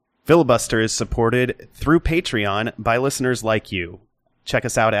Filibuster is supported through Patreon by listeners like you. Check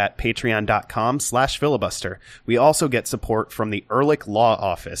us out at patreon.com/filibuster. We also get support from the Ehrlich Law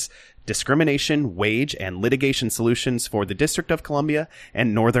Office, discrimination, wage, and litigation solutions for the District of Columbia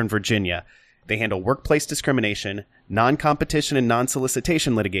and Northern Virginia. They handle workplace discrimination, non-competition and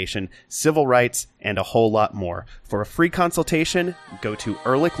non-solicitation litigation, civil rights, and a whole lot more. For a free consultation, go to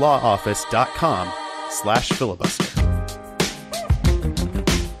ehrlichlawoffice.com/filibuster.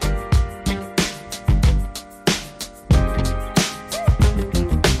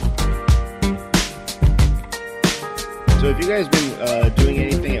 So have you guys been doing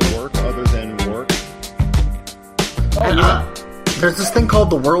anything at work other than work? There's this thing called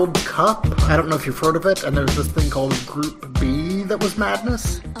the World Cup. I don't know if you've heard of it. And there's this thing called Group B that was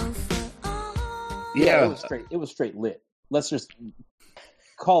madness. Yeah, it was straight lit. Let's just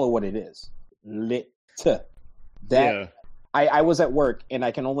call it what it is. Lit. I was at work and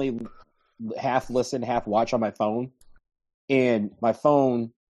I can only half listen, half watch on my phone. And my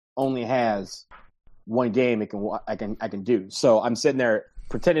phone only has one game I can do. So I'm sitting there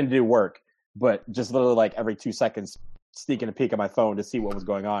pretending to do work, but just literally like every 2 seconds sneaking a peek at my phone to see what was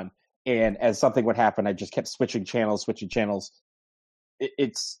going on. And as something would happen, I just kept switching channels.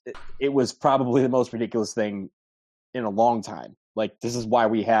 It was probably the most ridiculous thing in a long time. Like, this is why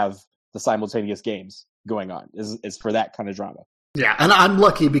we have the simultaneous games going on, is for that kind of drama. Yeah, and I'm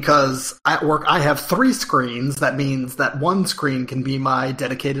lucky because at work I have 3 screens. That means that one screen can be my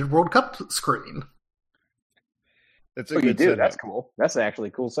dedicated World Cup screen. That's a good setup. That's cool. That's actually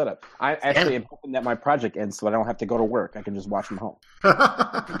a cool setup. I actually am hoping that my project ends so I don't have to go to work. I can just watch from home.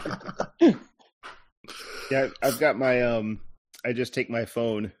 Yeah, I've got my I just take my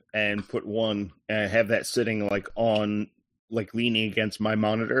phone and put one and I have that sitting like on, like leaning against my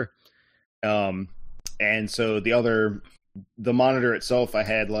monitor. And so the monitor itself, I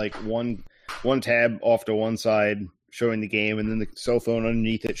had like one tab off to one side showing the game, and then the cell phone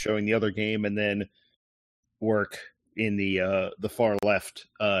underneath it showing the other game, and then work in the far left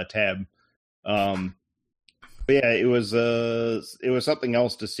tab. But yeah, it was something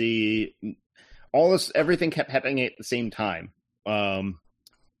else to see. Everything kept happening at the same time. The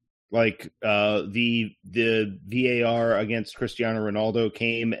VAR against Cristiano Ronaldo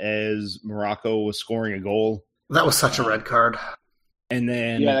came as Morocco was scoring a goal. That was such a red card. And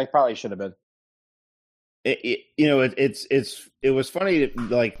then that probably should have been. It was funny to,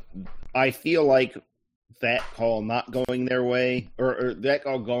 like, I feel like that call not going their way, or that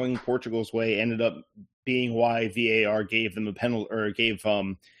call going Portugal's way, ended up being why VAR gave them a penalty, or gave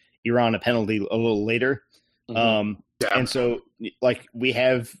Iran a penalty a little later. Yeah. And so, like, we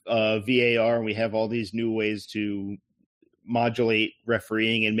have VAR, and we have all these new ways to modulate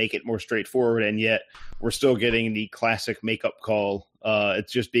refereeing and make it more straightforward, and yet we're still getting the classic makeup call.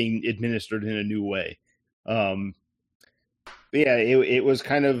 It's just being administered in a new way. It was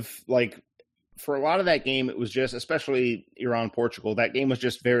kind of like, for a lot of that game, it was just, especially Iran-Portugal, that game was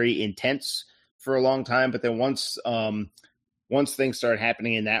just very intense for a long time. But then once things started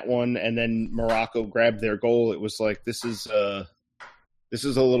happening in that one, and then Morocco grabbed their goal, it was like, this is a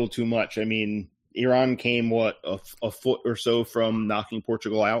little too much. I mean, Iran came, a foot or so from knocking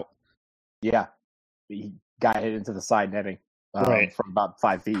Portugal out? Yeah. He got hit into the side netting from about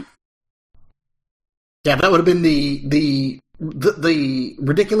 5 feet. Yeah, that would have been the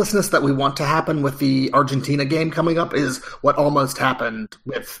ridiculousness that we want to happen with the Argentina game coming up is what almost happened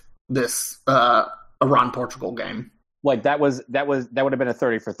with this Iran-Portugal game. Like, that would have been a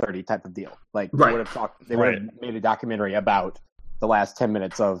 30 for 30 type of deal. Like, they would have made a documentary about the last 10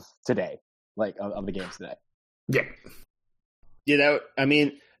 minutes of today, like of the games today. Yeah.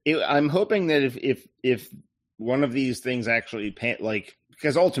 I'm hoping that if one of these things actually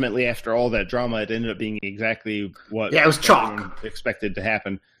because ultimately, after all that drama, it ended up being exactly what it was chalk expected to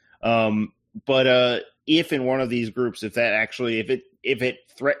happen. But if in one of these groups, if it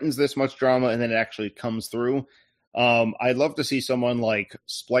threatens this much drama and then it actually comes through, I'd love to see someone like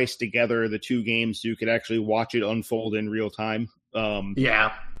splice together the two games so you could actually watch it unfold in real time.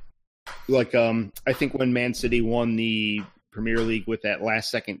 I think when Man City won the Premier League with that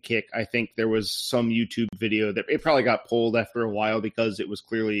last second kick, I think there was some YouTube video that it probably got pulled after a while because it was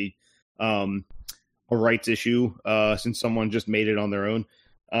clearly a rights issue since someone just made it on their own.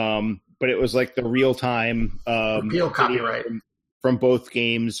 But it was like the real time repeal copyright from both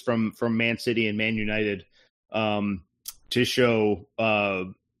games from Man City and Man United to show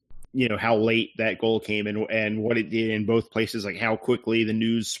how late that goal came and what it did in both places, like how quickly the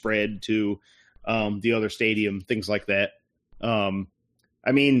news spread to the other stadium, things like that.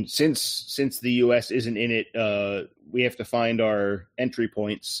 I mean, since the U.S. isn't in it, we have to find our entry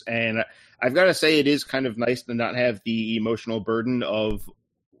points, and I've got to say it is kind of nice to not have the emotional burden of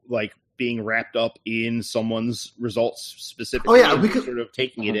like being wrapped up in someone's results specifically. Oh yeah, we could sort of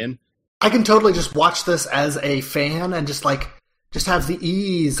taking it in. I can totally just watch this as a fan and just have the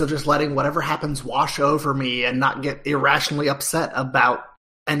ease of just letting whatever happens wash over me and not get irrationally upset about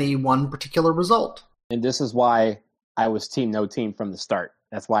any one particular result. And this is why I was team no team from the start.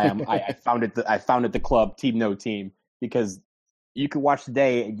 That's why I founded the club Team No Team, because you could watch the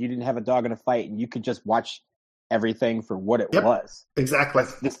day and you didn't have a dog in a fight and you could just watch everything for what it was. Exactly.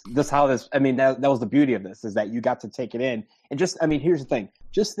 That was the beauty of this, is that you got to take it in. And here's the thing.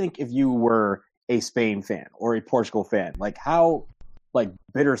 Just think if you were a Spain fan or a Portugal fan, like how like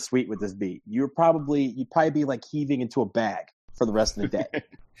bittersweet would this be? You'd probably be like heaving into a bag for the rest of the day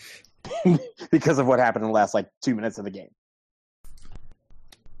because of what happened in the last like 2 minutes of the game.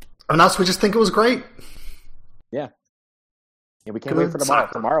 And us, we just think it was great. Yeah. Yeah, we can't wait for tomorrow.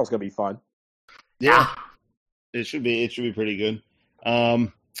 Tomorrow's gonna be fun. Yeah. It should be pretty good.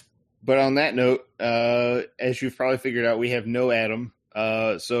 But on that note, as you've probably figured out, we have no Adam.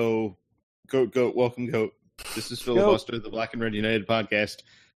 So Goat, welcome Goat. This is Filibuster, the Black and Red United podcast.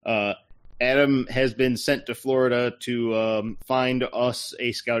 Adam has been sent to Florida to find us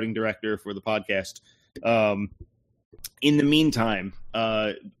a scouting director for the podcast. In the meantime,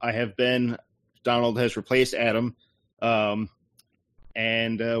 Donald has replaced Adam, and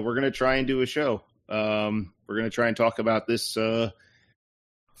we're going to try and do a show. We're going to try and talk about this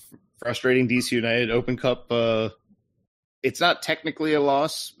frustrating DC United Open Cup. It's not technically a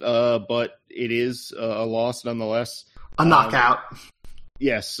loss, but it is a loss nonetheless. A knockout.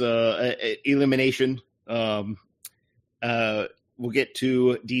 Yes, elimination. We'll get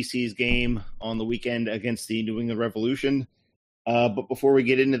to DC's game on the weekend against the New England Revolution. But before we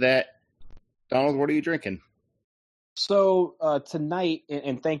get into that, Donald, what are you drinking? So tonight,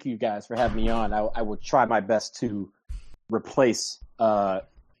 and thank you guys for having me on, I will try my best to replace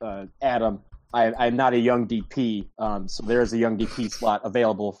Adam. I'm not a young DP, so there is a young DP slot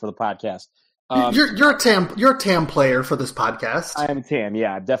available for the podcast. You're a TAM player for this podcast. I am TAM,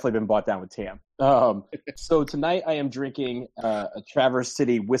 yeah. I've definitely been bought down with TAM. So tonight I am drinking a Traverse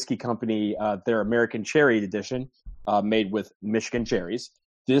City Whiskey Company, their American Cherry Edition, made with Michigan cherries.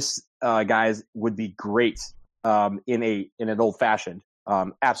 This, guys, would be great in an old fashioned.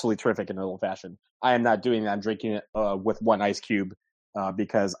 Absolutely terrific in an old fashioned. I am not doing that. I'm drinking it with one ice cube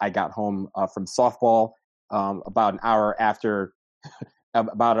because I got home from softball about an hour after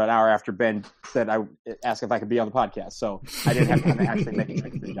Ben said I asked if I could be on the podcast. So I didn't have time to actually make a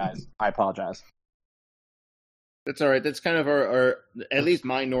drink for you guys. I apologize. That's all right. That's kind of our at least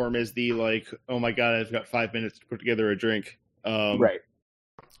my norm is the like, oh my God, I've got 5 minutes to put together a drink. Right.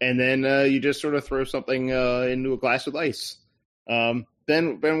 And then you just sort of throw something into a glass with ice. Ben,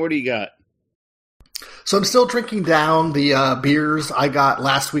 what do you got? So I'm still drinking down the beers I got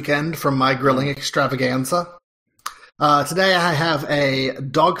last weekend from my grilling extravaganza. Today I have a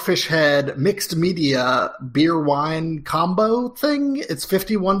Dogfish Head mixed media beer wine combo thing. It's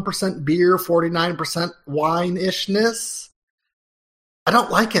 51% beer, 49% wine-ishness. I don't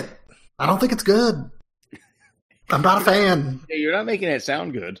like it. I don't think it's good. I'm not a fan. Yeah, you're not making it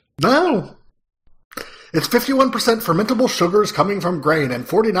sound good. No. It's 51% fermentable sugars coming from grain and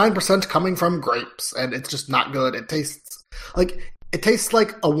 49% coming from grapes, and it's just not good. It tastes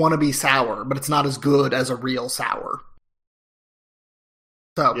like a wannabe sour, but it's not as good as a real sour.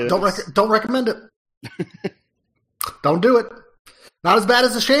 So yeah, don't recommend it. Don't do it. Not as bad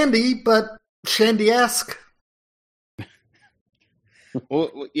as a shandy, but shandy-esque.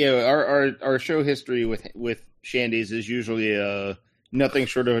 Well, yeah, our show history with shandies is usually nothing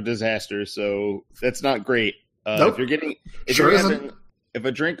short of a disaster. So that's not great. Nope. If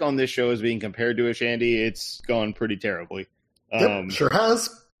a drink on this show is being compared to a shandy, it's gone pretty terribly. Yep, sure has.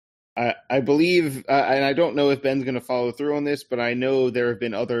 I believe, and I don't know if Ben's going to follow through on this, but I know there have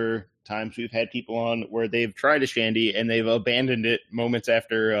been other times we've had people on where they've tried a shandy and they've abandoned it moments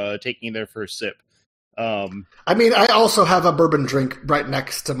after taking their first sip. I mean, I also have a bourbon drink right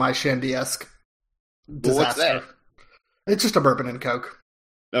next to my shandy-esque disaster. Well, what's that? It's just a bourbon and Coke.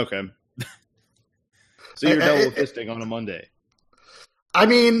 Okay. So you're double fisting on a Monday. I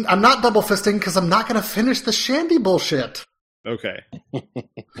mean, I'm not double fisting because I'm not going to finish the shandy bullshit. Okay.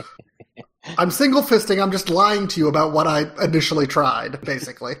 I'm single fisting. I'm just lying to you about what I initially tried,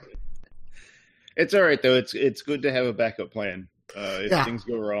 basically. It's all right, though. It's good to have a backup plan if things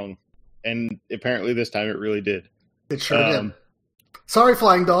go wrong. And apparently this time it really did. It sure did. Sorry,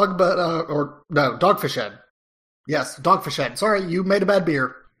 Flying Dog, but... or no, Dogfish Head. Yes, Dogfish Head. Sorry, you made a bad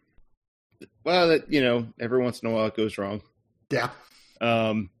beer. Well, every once in a while it goes wrong. Yeah.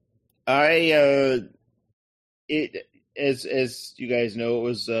 As you guys know, it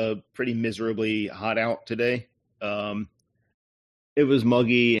was pretty miserably hot out today. It was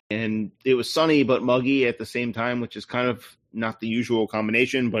muggy, and it was sunny but muggy at the same time, which is kind of not the usual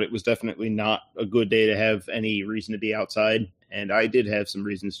combination, but it was definitely not a good day to have any reason to be outside. And I did have some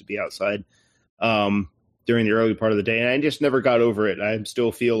reasons to be outside during the early part of the day, and I just never got over it. I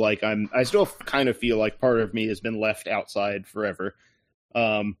still kind of feel like part of me has been left outside forever.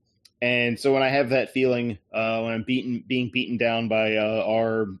 And so when I have that feeling, when I'm being beaten down by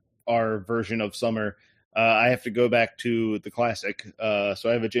our version of summer, I have to go back to the classic. So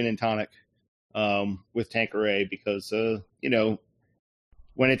I have a gin and tonic with Tanqueray because when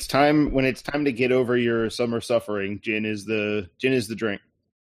it's time to get over your summer suffering, gin is the drink.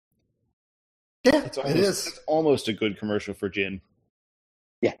 Yeah, it is. It's almost a good commercial for gin.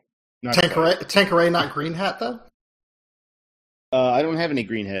 Yeah, Tanqueray, not Green Hat though. I don't have any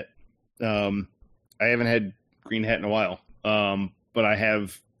Green Hat. I haven't had Green Hat in a while. But I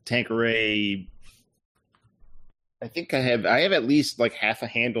have Tanqueray. I think I have at least like half a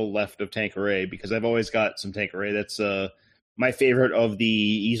handle left of Tanqueray because I've always got some Tanqueray. That's my favorite of the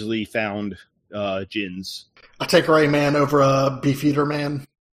easily found gins. A Tanqueray man over a Beefeater man.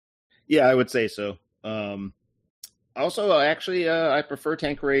 Yeah, I would say so. Also, actually, I prefer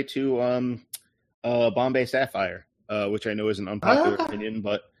Tanqueray to Bombay Sapphire, which I know is an unpopular opinion,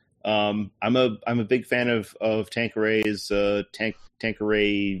 but I'm a big fan of Tanqueray's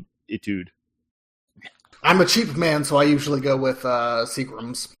Tanqueray Etude. I'm a cheap man, so I usually go with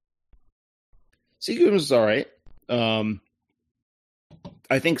Seagram's. Seagram's is all right. I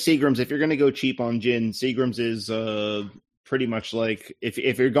think Seagram's, if you're going to go cheap on gin, Seagram's is pretty much like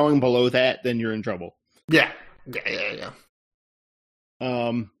if you're going below that, then you're in trouble. Yeah.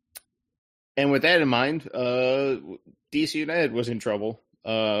 And with that in mind, DC United was in trouble.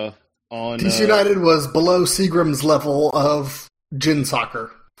 DC United was below Seagram's level of gin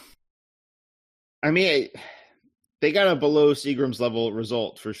soccer. I mean, they got a below Seagram's level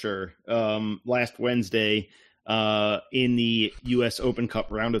result for sure. Last Wednesday, in the U.S. Open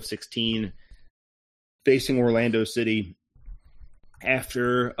Cup round of 16, facing Orlando City.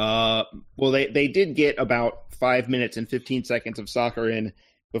 After, they did get about 5 minutes and 15 seconds of soccer in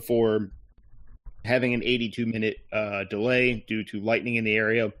before having an 82-minute delay due to lightning in the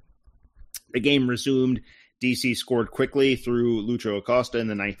area. The game resumed. DC scored quickly through Lucho Acosta in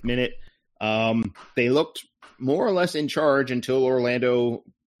the 9th minute. They looked more or less in charge until Orlando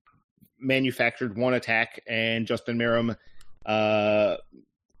manufactured one attack, and Justin Merrim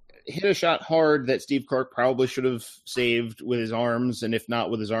hit a shot hard that Steve Clark probably should have saved with his arms, and if not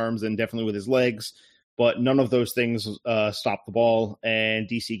with his arms, then definitely with his legs. But none of those things stopped the ball, and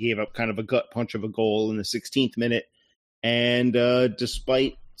DC gave up kind of a gut punch of a goal in the 16th minute. And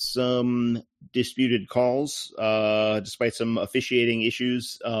despite some disputed calls, despite some officiating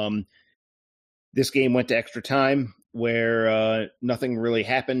issues, this game went to extra time where nothing really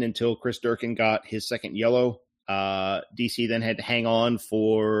happened until Chris Durkin got his second yellow. DC then had to hang on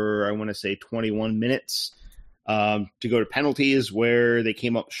for, I want to say, 21 minutes to go to penalties where they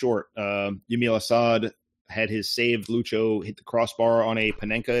came up short. Yamil Assad had his save. Lucho hit the crossbar on a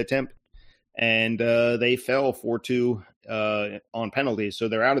Panenka attempt, and they fell 4-2 on penalties. So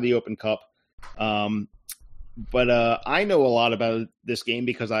they're out of the Open Cup. But I know a lot about this game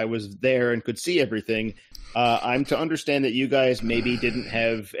because I was there and could see everything. I'm to understand that you guys maybe didn't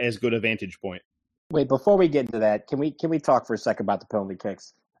have as good a vantage point. Wait, before we get into that, can we talk for a second about the penalty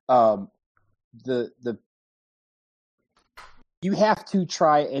kicks? You have to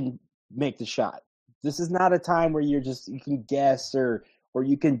try and make the shot. This is not a time where you can guess or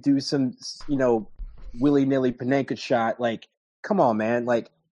you can do some willy-nilly Panenka shot. Like, come on, man! Like,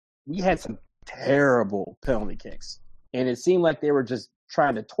 we had some terrible penalty kicks, and it seemed like they were just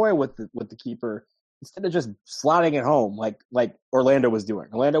trying to toy with the keeper instead of just slotting it home like Orlando was doing.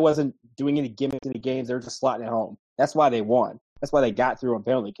 Orlando wasn't doing any gimmicks in the games; they were just slotting it home. That's why they won. That's why they got through on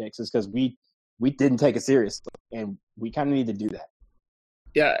penalty kicks, is because we didn't take it seriously, and we kind of need to do that.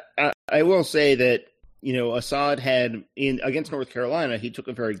 Yeah, I will say that Assad had against North Carolina, he took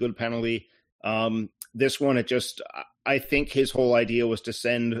a very good penalty. This one, I think his whole idea was to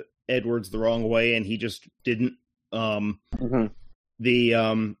send Edwards the wrong way, and he just didn't.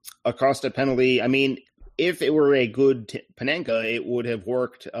 The Acosta penalty, I mean, if it were a good Panenka, it would have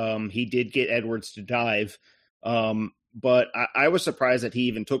worked. He did get Edwards to dive, but I was surprised that he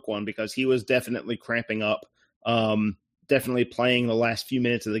even took one because he was definitely cramping up, definitely playing the last few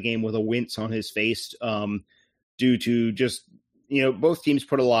minutes of the game with a wince on his face. due to just, both teams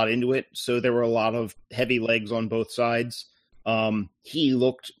put a lot into it. So there were a lot of heavy legs on both sides. He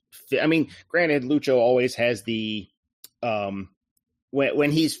looked, granted, Lucho always has the,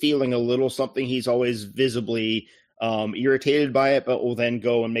 when he's feeling a little something, he's always visibly irritated by it, but will then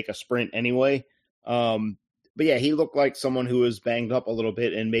go and make a sprint anyway. But yeah, he looked like someone who was banged up a little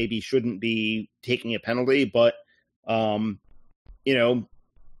bit and maybe shouldn't be taking a penalty, but I don't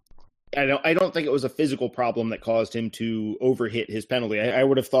think it was a physical problem that caused him to overhit his penalty. I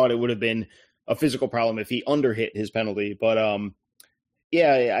would have thought it would have been a physical problem if he underhit his penalty, but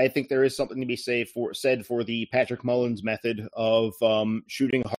yeah, I think there is something to be said for the Patrick Mullins method of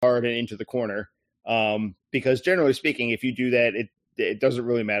shooting hard and into the corner. Because generally speaking, if you do that, it doesn't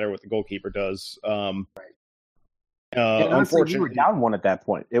really matter what the goalkeeper does. Right. Unfortunately, we were down one at that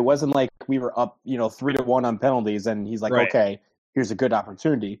point. It wasn't like we were up, 3-1 on penalties, and he's like, okay, here's a good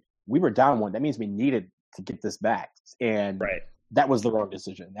opportunity. We were down one. That means we needed to get this back, and that was the wrong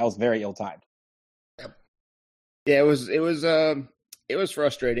decision. That was very ill-timed. Yeah, it was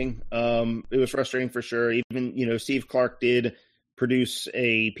frustrating. It was frustrating for sure. Even, Steve Clark did produce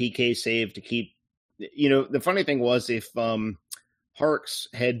a PK save to keep. The funny thing was if Harks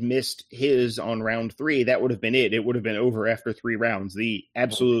had missed his on round 3, that would have been it. It would have been over after 3 rounds, the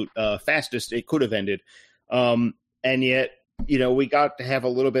absolute fastest it could have ended. And yet, we got to have a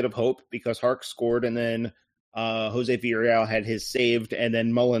little bit of hope because Harks scored, and then Jose Villarreal had his saved, and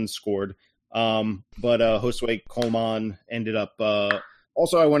then Mullins scored. But Josue Coleman ended up.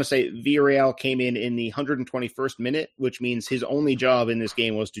 Also, I want to say Villarreal came in the 121st minute, which means his only job in this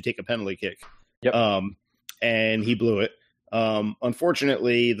game was to take a penalty kick. Yep. And he blew it.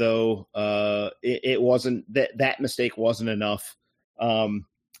 Unfortunately, though, it wasn't that mistake wasn't enough. And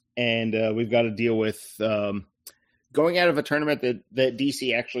we've got to deal with going out of a tournament that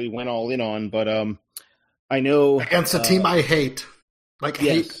DC actually went all in on. But I know against a team I hate,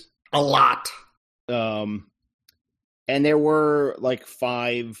 hate a lot. And there were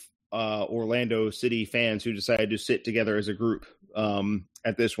 5 Orlando City fans who decided to sit together as a group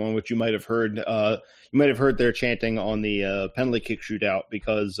at this one, which you might have heard. You might have heard their chanting on the penalty kick shootout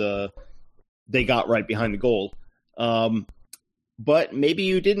because they got right behind the goal. But maybe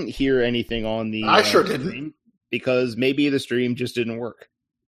you didn't hear anything on the. I sure didn't, because maybe the stream just didn't work.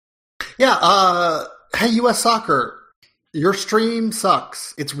 Yeah. Hey, U.S. Soccer. Your stream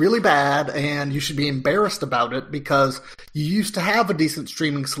sucks. It's really bad, and you should be embarrassed about it because you used to have a decent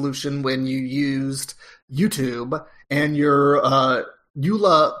streaming solution when you used YouTube, and your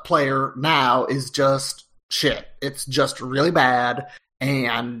EULA player now is just shit. It's just really bad,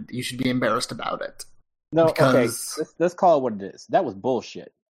 and you should be embarrassed about it. No, because... okay, let's call it what it is. That was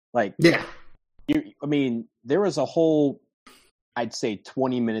bullshit. Yeah. There was a whole, I'd say,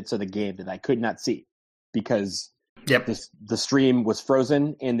 20 minutes of the game that I could not see because... Yep. The stream was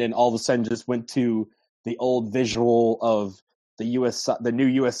frozen, and then all of a sudden just went to the old visual of the new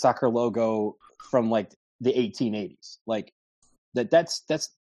U.S. Soccer logo from the 1880s.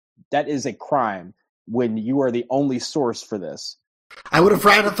 That is a crime when you are the only source for this. I would have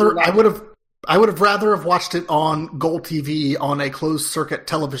rather have watched it on Goal TV on a closed circuit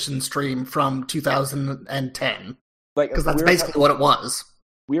television stream from 2010. Because that's basically what it was.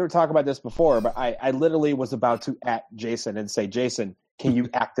 We were talking about this before, but I literally was about to at Jason and say, Jason, can you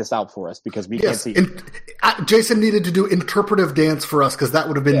act this out for us? Because we can't see it. Jason needed to do interpretive dance for us because that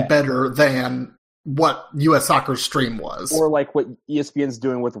would have been better than what U.S. Soccer's stream was. Or like what ESPN's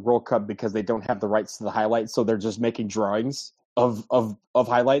doing with the World Cup because they don't have the rights to the highlights, so they're just making drawings of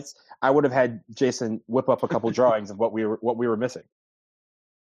highlights. I would have had Jason whip up a couple drawings of what we were missing.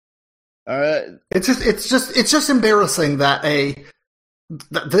 It's just embarrassing that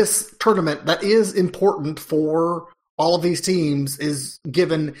this tournament that is important for all of these teams is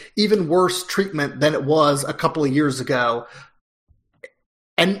given even worse treatment than it was a couple of years ago.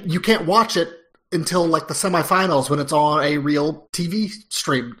 And you can't watch it until the semifinals when it's on a real TV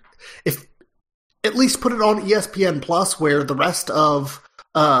stream. If at least put it on ESPN Plus where the rest of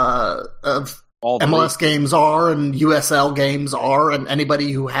all MLS games are and USL games are, and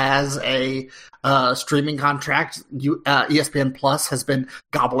anybody who has a streaming contract, ESPN Plus has been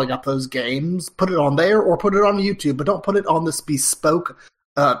gobbling up those games. Put it on there or put it on YouTube, but don't put it on this bespoke,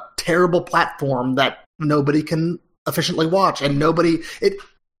 terrible platform that nobody can efficiently watch. And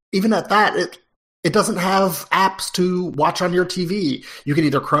even at that, it doesn't have apps to watch on your TV. You can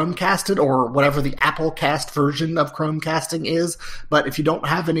either Chromecast it or whatever the Apple Cast version of Chromecasting is. But if you don't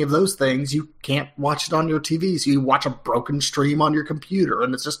have any of those things, you can't watch it on your TV. So you watch a broken stream on your computer,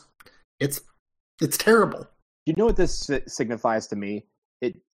 and it's terrible. You know what this signifies to me?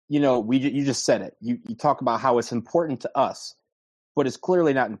 you just said it. You talk about how it's important to us, but it's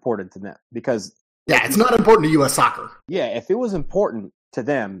clearly not important to them because it's not important to U.S. soccer. Yeah, if it was important to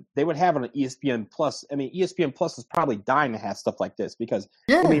them, they would have it on ESPN Plus. I mean, ESPN Plus is probably dying to have stuff like this because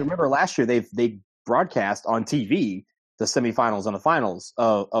remember last year they broadcast on TV the semifinals and the finals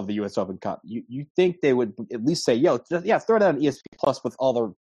of the U.S. Open Cup. You think they would at least say, throw that on ESPN Plus with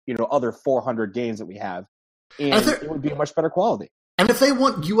all the other 400 games that we have, and it would be a much better quality. And if they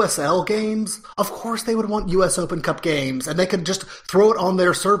want USL games, of course they would want US Open Cup games, and they could just throw it on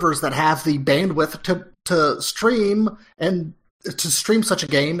their servers that have the bandwidth to stream and to stream such a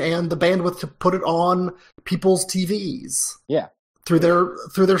game, and the bandwidth to put it on people's TVs. Yeah, through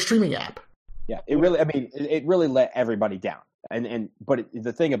their streaming app. Yeah, it really let everybody down. But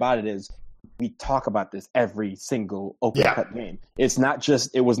the thing about it is, we talk about this every single Open Cup game. It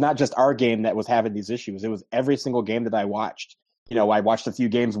was not just our game that was having these issues. It was every single game that I watched. I watched a few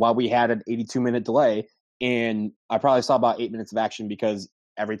games while we had an 82-minute delay, and I probably saw about 8 minutes of action because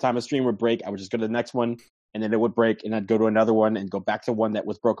every time a stream would break, I would just go to the next one, and then it would break, and I'd go to another one and go back to one that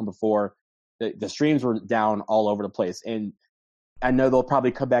was broken before. The streams were down all over the place, and I know they'll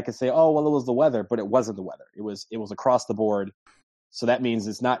probably come back and say, "Oh, well, it was the weather," but it wasn't the weather. It was across the board. So that means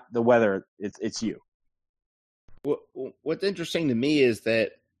it's not the weather; it's you. What's interesting to me is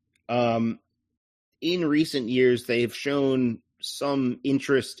that in recent years they've shown some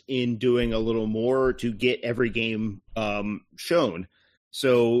interest in doing a little more to get every game shown.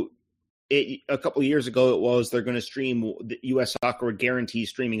 So a couple of years ago, it was they're going to stream. The U.S. Soccer would guarantee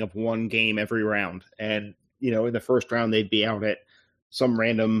streaming of one game every round, and in the first round they'd be out at some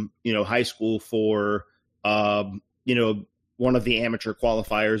random high school for one of the amateur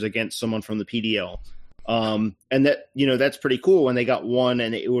qualifiers against someone from the PDL. And that, that's pretty cool when they got one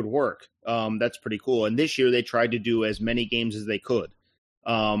and it would work. That's pretty cool. And this year they tried to do as many games as they could.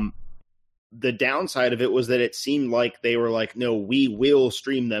 The downside of it was that it seemed like they were like, no, we will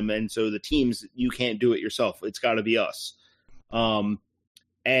stream them. And so the teams, you can't do it yourself. It's got to be us.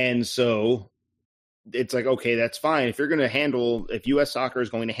 And so it's like, okay, that's fine. If U.S. Soccer is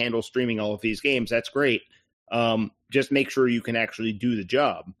going to handle streaming all of these games, that's great. Just make sure you can actually do the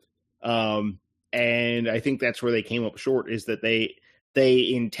job. And I think that's where they came up short, is that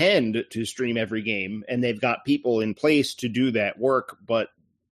they intend to stream every game and they've got people in place to do that work, but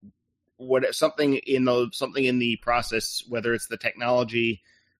something in the process, whether it's the technology,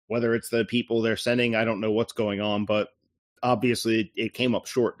 whether it's the people they're sending, I don't know what's going on, but obviously it came up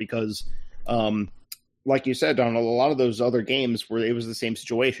short because, like you said, Donald, a lot of those other games where it was the same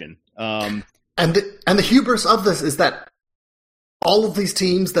situation. And the hubris of this is that all of these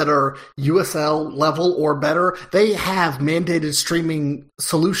teams that are USL level or better, they have mandated streaming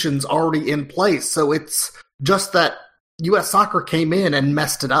solutions already in place. So it's just that US Soccer came in and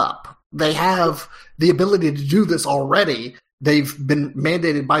messed it up. They have the ability to do this already. They've been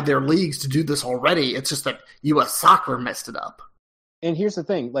mandated by their leagues to do this already. It's just that US Soccer messed it up. And here's the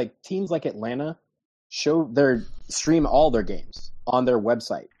thing, like teams like Atlanta stream all their games on their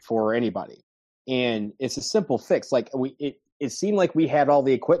website for anybody. And it's a simple fix. Like it seemed like we had all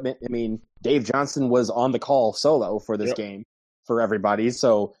the equipment. I mean, Dave Johnson was on the call solo for this game for everybody.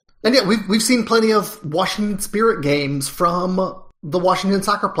 So, and we've seen plenty of Washington Spirit games from the Washington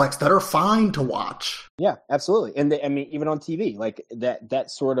Soccerplex that are fine to watch. Yeah, absolutely. And even on TV, like that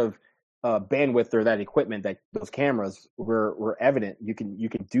sort of bandwidth or that equipment, that those cameras were evident. You can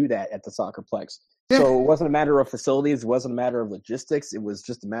do that at the Soccerplex. Yeah. So it wasn't a matter of facilities. It wasn't a matter of logistics. It was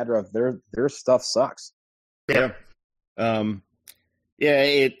just a matter of their stuff sucks. Yeah.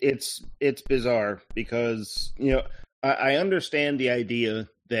 It's bizarre because, I understand the idea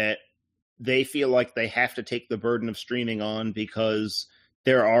that they feel like they have to take the burden of streaming on because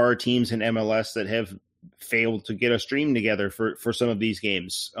there are teams in MLS that have failed to get a stream together for some of these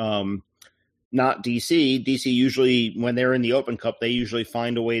games. Not DC. DC usually, when they're in the Open Cup, they usually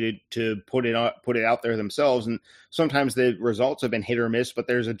find a way to put it out there themselves. And sometimes the results have been hit or miss, but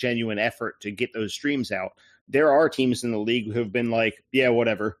there's a genuine effort to get those streams out. There are teams in the league who have been like, yeah,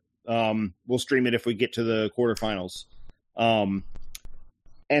 whatever. We'll stream it if we get to the quarterfinals.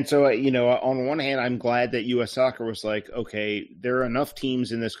 And so, on one hand, I'm glad that U.S. Soccer was like, okay, there are enough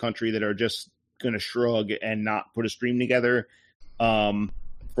teams in this country that are just going to shrug and not put a stream together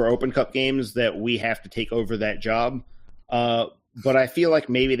for Open Cup games that we have to take over that job. But I feel like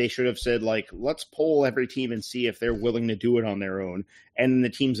maybe they should have said, like, let's poll every team and see if they're willing to do it on their own. And the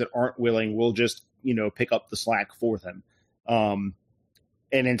teams that aren't willing will just, pick up the slack for them. And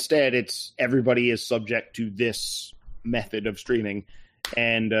instead, it's everybody is subject to this method of streaming.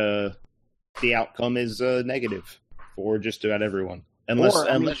 And the outcome is negative for just about everyone.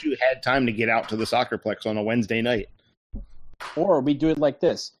 unless you had time to get out to the Soccerplex on a Wednesday night. Or we do it like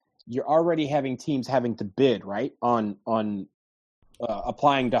this: you're already having teams having to bid, right, on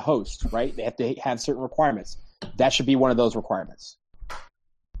applying to host, right? They have to have certain requirements. That should be one of those requirements.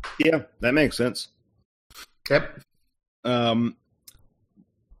 Yeah, that makes sense. Yep. But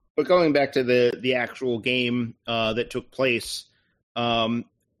going back to the actual game that took place,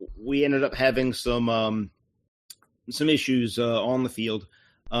 we ended up having some issues on the field.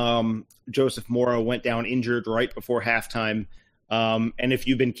 Joseph Mora went down injured right before halftime. And if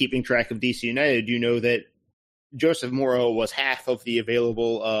you've been keeping track of DC United, you know that Joseph Mora was half of the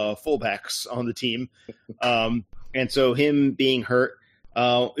available fullbacks on the team. And so him being hurt,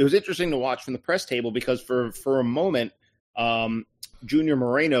 it was interesting to watch from the press table because for a moment, Junior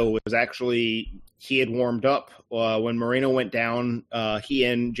Moreno was actually, he had warmed up. When Moreno went down, he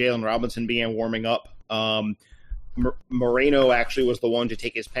and Jalen Robinson began warming up. Moreno actually was the one to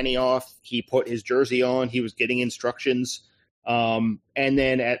take his penny off. He put his jersey on. He was getting instructions. And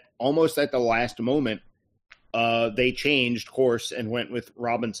then almost at the last moment, they changed course and went with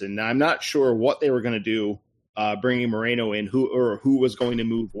Robinson. Now, I'm not sure what they were going to do, bringing Moreno in, who was going to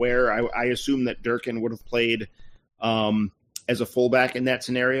move where. I assume that Durkin would have played as a fullback in that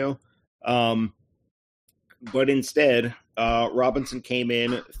scenario. But instead, Robinson came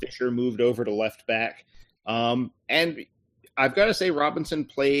in. Fisher moved over to left back. And I've got to say Robinson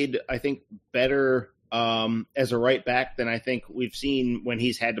played, I think, better as a right back than I think we've seen when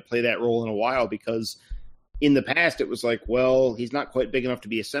he's had to play that role in a while, because in the past it was like, well, he's not quite big enough to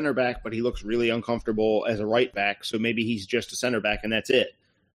be a center back, but he looks really uncomfortable as a right back, so maybe he's just a center back and that's it.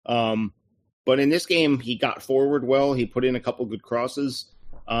 But in this game, he got forward well. He put in a couple good crosses.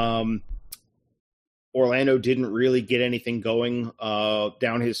 Orlando didn't really get anything going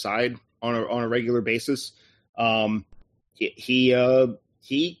down his side on a regular basis.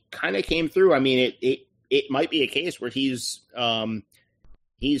 He kind of came through. I mean, it might be a case where he's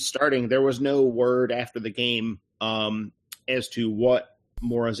starting. There was no word after the game as to what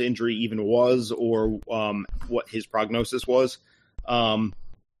Mora's injury even was or what his prognosis was.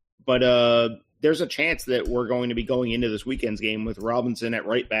 But there's a chance that we're going to be going into this weekend's game with Robinson at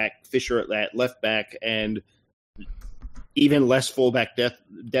right back, Fisher at left back, and even less fullback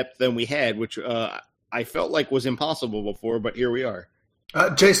depth than we had, which I felt like was impossible before, but here we are.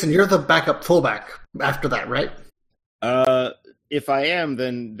 Jason, you're the backup fullback after that, right? If I am,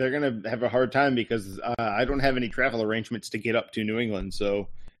 then they're going to have a hard time because I don't have any travel arrangements to get up to New England. So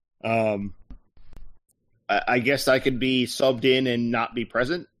I guess I could be subbed in and not be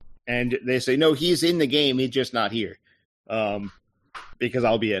present. And they say, no, he's in the game. He's just not here because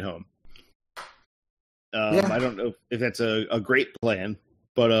I'll be at home. I don't know if that's a great plan,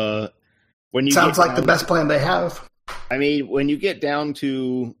 but when you sounds like the best plan they have. I mean, when you get down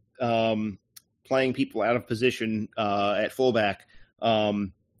to playing people out of position at fullback,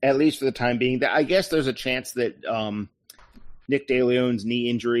 at least for the time being, I guess there's a chance that Nick DeLeon's knee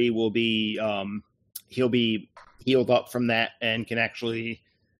injury will be he'll be healed up from that and can actually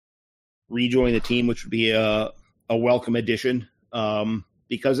rejoin the team, which would be a welcome addition.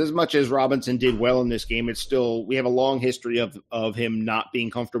 Because as much as Robinson did well in this game, it's still, we have a long history of him not being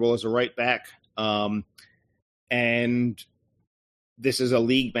comfortable as a right back. And this is a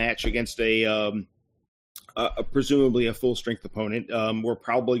league match against a presumably a full strength opponent. We're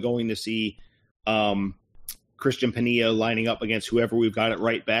probably going to see Christian Pania lining up against whoever we've got at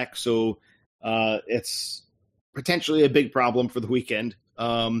right back. So it's potentially a big problem for the weekend.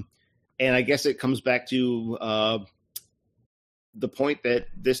 And I guess it comes back to the point that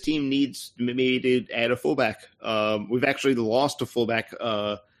this team needs maybe to add a fullback. We've actually lost a fullback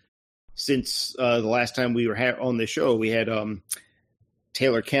since the last time we were on the show. We had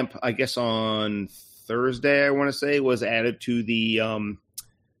Taylor Kemp, I guess on Thursday, I want to say, was added to the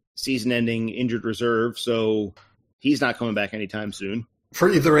season-ending injured reserve. So he's not coming back anytime soon. For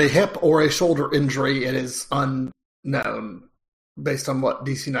either a hip or a shoulder injury, it is unknown based on what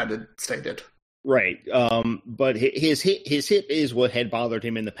DC United stated. Right. But his hip is what had bothered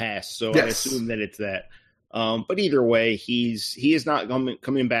him in the past. So yes. I assume that it's that. But either way, he is not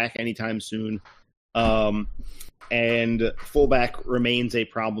coming back anytime soon. And fullback remains a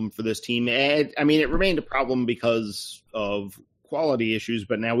problem for this team. And, I mean, it remained a problem because of quality issues,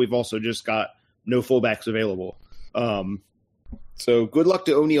 but now we've also just got no fullbacks available. So good luck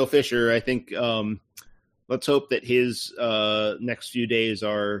to O'Neal Fisher. I think let's hope that his next few days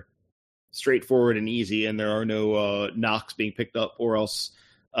are straightforward and easy, and there are no knocks being picked up, or else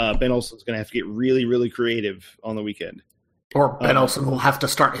Ben Olsen's going to have to get really, really creative on the weekend. Or Ben Olsen will have to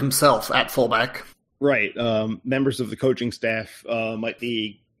start himself at fullback. Right. Members of the coaching staff might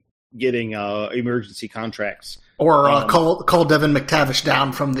be getting emergency contracts. Or call Devin McTavish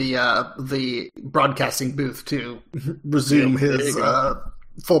down from the broadcasting booth to resume his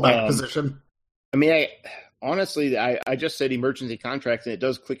fullback position. I mean, honestly, I just said emergency contracts, and it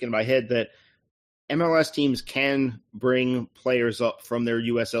does click in my head that MLS teams can bring players up from their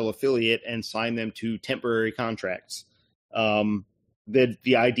USL affiliate and sign them to temporary contracts.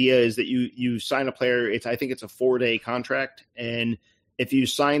 The idea is that you sign a player. I think it's a 4-day contract, and if you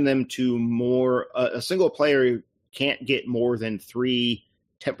sign them to a single player can't get more than 3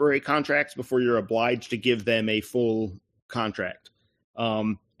 temporary contracts before you're obliged to give them a full contract.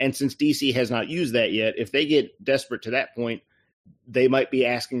 And since DC has not used that yet, if they get desperate to that point, they might be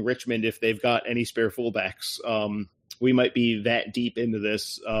asking Richmond if they've got any spare fullbacks. We might be that deep into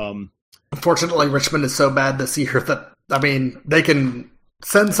this. Unfortunately, Richmond is so bad this year that, I mean, they can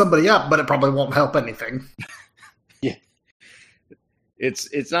send somebody up, but it probably won't help anything. Yeah.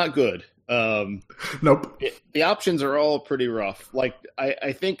 It's not good. Nope. The options are all pretty rough. Like,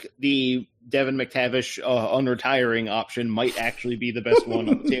 I think the Devin McTavish unretiring option might actually be the best one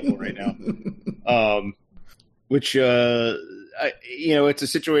on the table right now. Which, it's a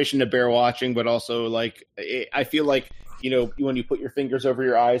situation to bear watching, but also, like, I feel like, when you put your fingers over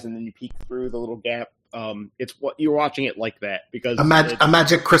your eyes and then you peek through the little gap, it's what you're watching it like that because a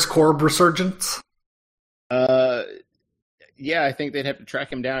magic Chris Korb resurgence. Yeah, I think they'd have to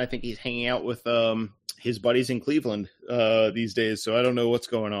track him down. I think he's hanging out with his buddies in Cleveland these days, so I don't know what's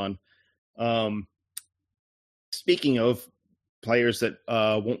going on. Speaking of players that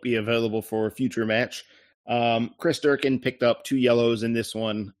won't be available for a future match, Chris Durkin picked up 2 yellows in this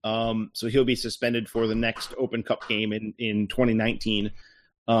one, so he'll be suspended for the next Open Cup game in 2019.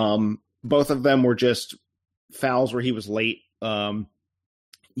 Both of them were just fouls where he was late.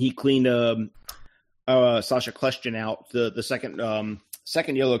 He cleaned Sasha Kljestan out. The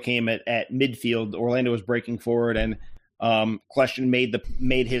second yellow came at midfield. Orlando was breaking forward, and Kljestan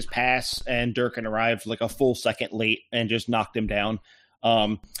made his pass, and Durkin arrived like a full second late and just knocked him down.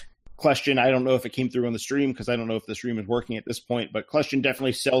 Kljestan, I don't know if it came through on the stream because I don't know if the stream is working at this point, but Kljestan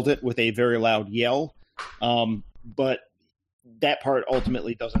definitely sold it with a very loud yell. But that part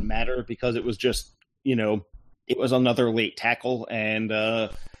ultimately doesn't matter because it was just, it was another late tackle.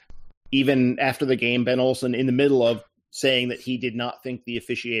 And even after the game, Ben Olsen, in the middle of saying that he did not think the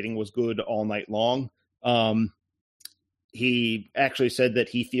officiating was good all night long, he actually said that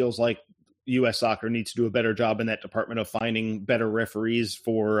he feels like U.S. Soccer needs to do a better job in that department of finding better referees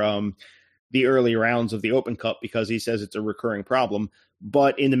for the early rounds of the Open Cup because he says it's a recurring problem.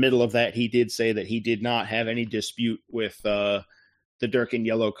 But in the middle of that, he did say that he did not have any dispute with the Durkin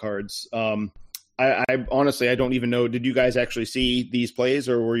yellow cards. I honestly, I don't even know. Did you guys actually see these plays,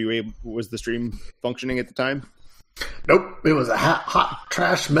 or was the stream functioning at the time? Nope. It was a hot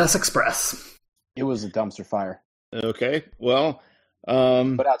trash mess express. It was a dumpster fire. Okay. Well,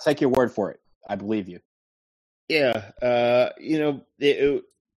 but I'll take your word for it. I believe you. Yeah. It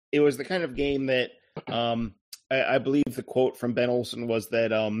was the kind of game that I believe the quote from Ben Olsen was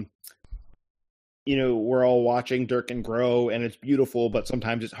that, we're all watching Durkin grow and it's beautiful, but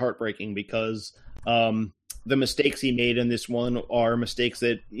sometimes it's heartbreaking because the mistakes he made in this one are mistakes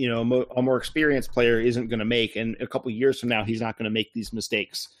that, a more experienced player isn't going to make. And a couple of years from now, he's not going to make these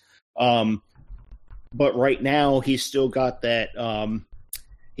mistakes. But right now, he's still got that.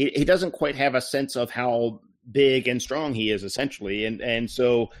 He doesn't quite have a sense of how big and strong he is, essentially. And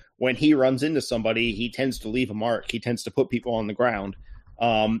so when he runs into somebody, he tends to leave a mark. He tends to put people on the ground.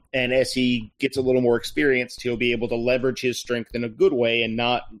 And as he gets a little more experienced, he'll be able to leverage his strength in a good way and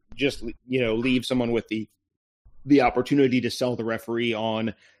not just, leave someone with the opportunity to sell the referee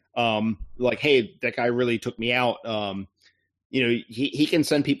on, like, hey, that guy really took me out. He can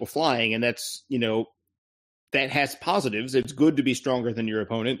send people flying, and that's, that has positives. It's good to be stronger than your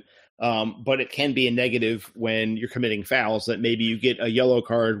opponent, but it can be a negative when you're committing fouls that maybe you get a yellow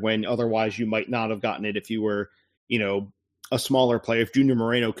card when otherwise you might not have gotten it if you were, a smaller player. If Junior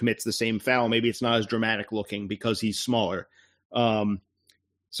Moreno commits the same foul, maybe it's not as dramatic looking because he's smaller.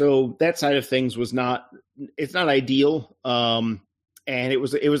 So that side of things it's not ideal. And it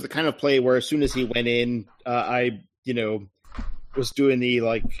was the kind of play where as soon as he went in, I was doing the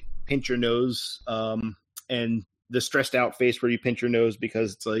like pinch your nose and the stressed out face where you pinch your nose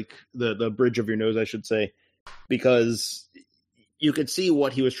because it's like the bridge of your nose, I should say, because you could see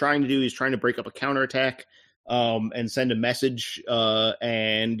what he was trying to do. He's trying to break up a counterattack and send a message.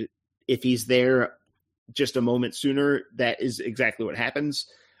 And if he's there just a moment sooner, that is exactly what happens.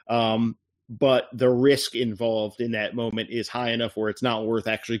 But the risk involved in that moment is high enough where it's not worth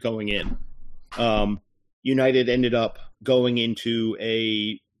actually going in. United ended up going into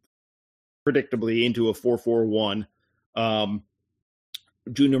predictably into a 4-4-1.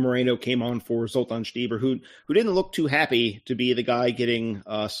 Junior Moreno came on for Zoltan Stieber, who didn't look too happy to be the guy getting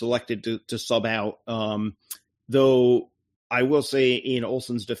selected to sub out. Though I will say, in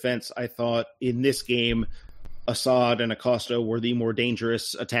Olsen's defense, I thought in this game, Assad and Acosta were the more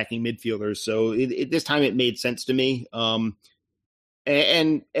dangerous attacking midfielders. So this time it made sense to me.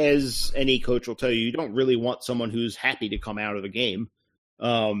 And as any coach will tell you, you don't really want someone who's happy to come out of the game.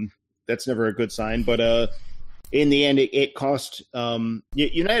 That's never a good sign. But in the end, it cost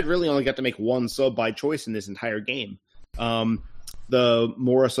United really only got to make one sub by choice in this entire game. The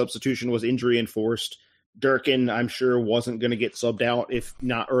Mora substitution was injury enforced. Durkin, I'm sure, wasn't going to get subbed out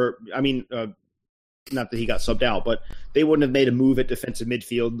not that he got subbed out, but they wouldn't have made a move at defensive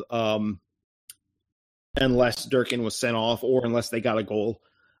midfield unless Durkin was sent off or unless they got a goal.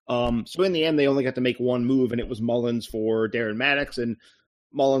 So in the end, they only got to make one move, and it was Mullins for Darren Maddox. And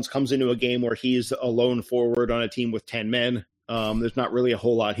Mullins comes into a game where he's a lone forward on a team with 10 men. There's not really a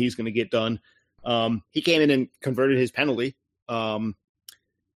whole lot he's going to get done. He came in and converted his penalty. But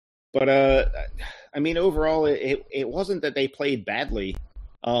overall, it wasn't that they played badly.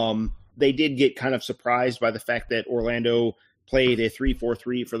 They did get kind of surprised by the fact that Orlando played a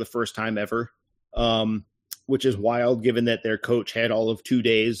 3-4-3 for the first time ever, which is wild given that their coach had all of 2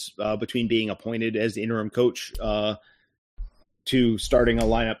 days between being appointed as the interim coach to starting a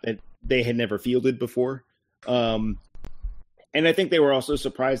lineup that they had never fielded before. And I think they were also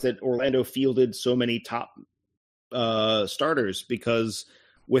surprised that Orlando fielded so many top starters, because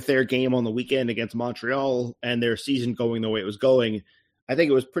with their game on the weekend against Montreal and their season going the way it was going, I think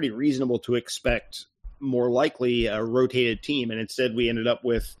it was pretty reasonable to expect more likely a rotated team. And instead we ended up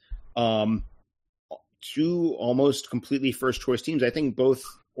with two almost completely first choice teams. I think both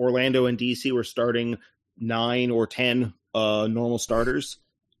Orlando and DC were starting 9 or 10 normal starters.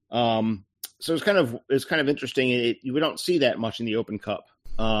 So it's kind of interesting. We don't see that much in the Open Cup.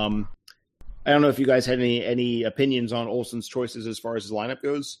 I don't know if you guys had any opinions on Olsen's choices as far as his lineup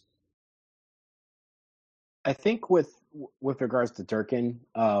goes. I think with regards to Durkin,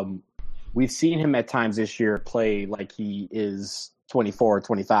 we've seen him at times this year play like he is 24 or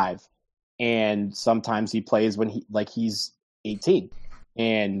 25, and sometimes he plays when he's 18,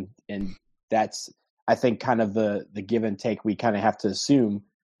 and that's, I think, kind of the give and take we kind of have to assume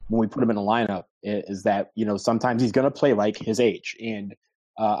when we put him in a lineup is that, sometimes he's going to play like his age, and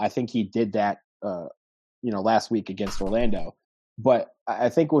I think he did that, last week against Orlando. But I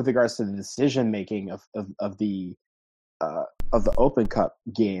think with regards to the decision making of the Open Cup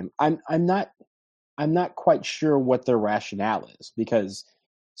game, I'm not quite sure what their rationale is, because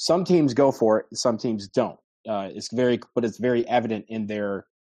some teams go for it, some teams don't. It's very evident in their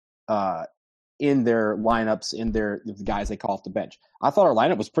lineups, in the guys they call off the bench. I thought our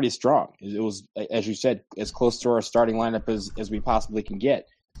lineup was pretty strong. It was, as you said, as close to our starting lineup as we possibly can get.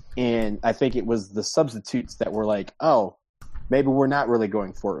 And I think it was the substitutes that were like, oh, maybe we're not really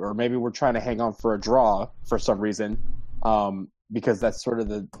going for it, or maybe we're trying to hang on for a draw for some reason, because that's sort of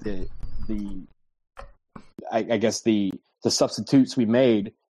the substitutes we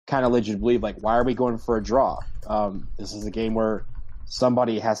made kind of led you to believe, like, why are we going for a draw? This is a game where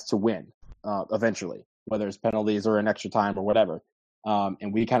somebody has to win eventually, whether it's penalties or an extra time or whatever.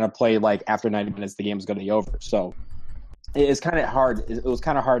 And we kind of play like after 90 minutes, the game is going to be over. So it's kind of hard. It was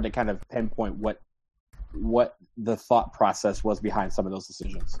kind of hard to kind of pinpoint what the thought process was behind some of those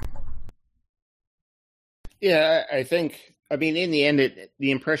decisions. Yeah, I think, in the end,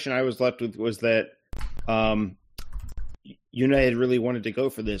 the impression I was left with was that United really wanted to go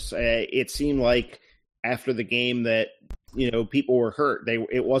for this. It seemed like after the game that, people were hurt.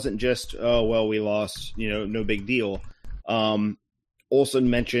 It wasn't just, oh, well, we lost, no big deal. Olsen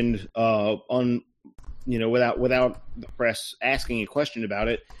mentioned without the press asking a question about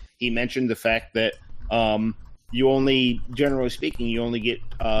it, he mentioned the fact that generally speaking, you only get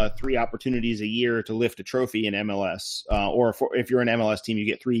 3 opportunities a year to lift a trophy in MLS, if you're an MLS team, you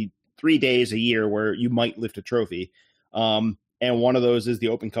get three days a year where you might lift a trophy. And one of those is the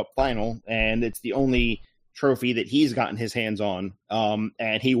Open Cup final, and it's the only trophy that he's gotten his hands on.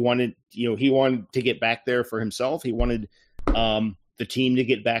 And he wanted to get back there for himself. He wanted the team to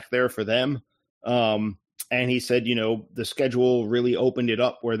get back there for them. And he said, the schedule really opened it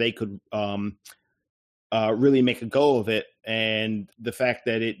up where they could really make a go of it. And the fact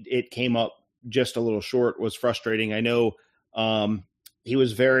that it came up just a little short was frustrating. I know he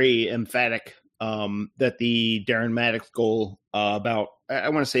was very emphatic that the Darren Maddox goal about, I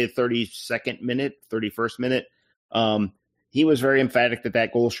want to say the 31st minute, he was very emphatic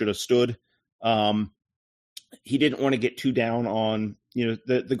that goal should have stood. He didn't want to get too down on,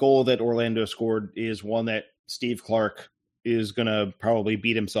 the goal that Orlando scored is one that Steve Clark is going to probably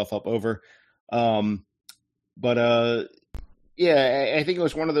beat himself up over. I think it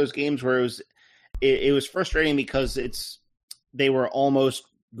was one of those games where it was frustrating because they were almost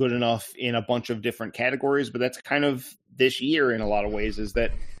good enough in a bunch of different categories, but that's kind of this year in a lot of ways, is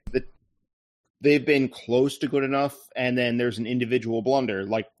that they've been close to good enough, and then there's an individual blunder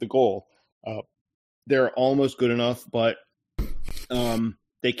like the goal. They're almost good enough, but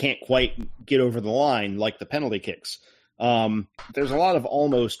they can't quite get over the line like the penalty kicks. There's a lot of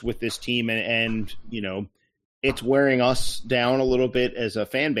almost with this team, and it's wearing us down a little bit as a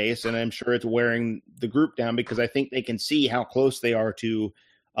fan base, and I'm sure it's wearing the group down because I think they can see how close they are to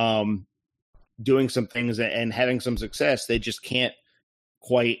doing some things and having some success. They just can't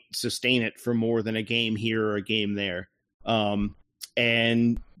quite sustain it for more than a game here or a game there.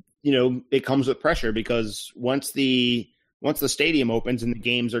 It comes with pressure because once the stadium opens and the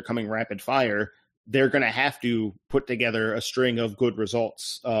games are coming rapid fire, they're going to have to put together a string of good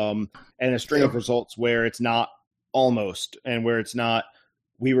results, and a string of results where it's not almost, and where it's not,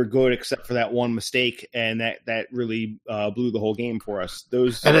 we were good except for that one mistake, and that really blew the whole game for us.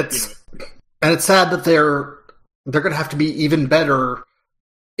 And it's sad that they're going to have to be even better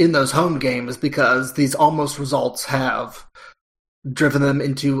in those home games because these almost results have driven them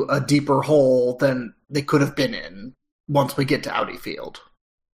into a deeper hole than they could have been in once we get to Audi Field.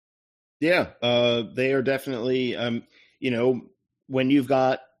 Yeah, they are definitely, when you've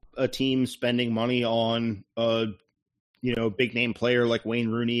got a team spending money on a big name player like Wayne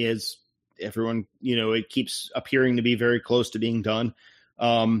Rooney, as everyone, it keeps appearing to be very close to being done.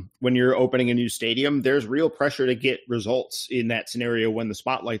 When you're opening a new stadium, there's real pressure to get results in that scenario when the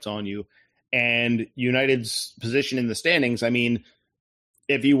spotlight's on you. And United's position in the standings, I mean,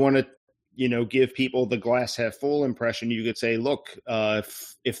 if you want to, give people the glass half full impression, you could say, look,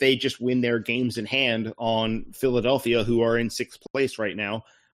 if they just win their games in hand on Philadelphia, who are in 6th place right now,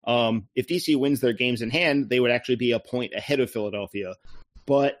 if DC wins their games in hand, they would actually be a point ahead of Philadelphia.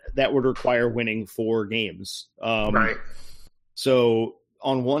 But that would require winning 4 games. Right. So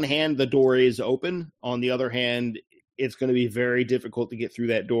on one hand, the door is open. On the other hand, it's going to be very difficult to get through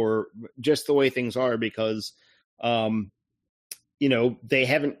that door just the way things are because, they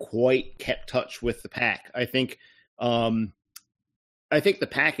haven't quite kept touch with the pack. I think the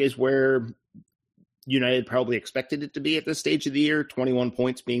pack is where United probably expected it to be at this stage of the year, 21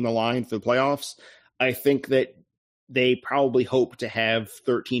 points being the line for the playoffs. I think that they probably hope to have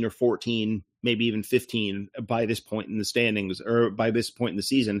 13 or 14, maybe even 15 by this point in the standings or by this point in the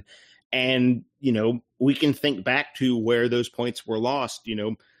season. And, we can think back to where those points were lost,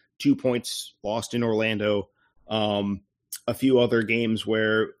 2 points lost in Orlando, a few other games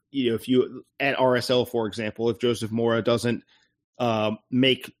where, if you at RSL, for example, if Joseph Mora doesn't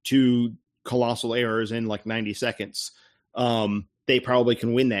make 2 colossal errors in like 90 seconds, they probably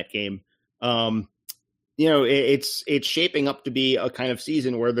can win that game. It's shaping up to be a kind of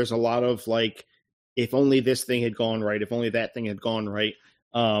season where there's a lot of like, if only this thing had gone right, if only that thing had gone right.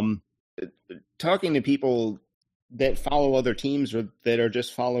 Talking to people that follow other teams or that are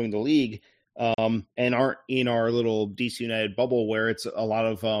just following the league, and aren't in our little DC United bubble where it's a lot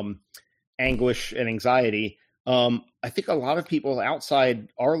of anguish and anxiety. I think a lot of people outside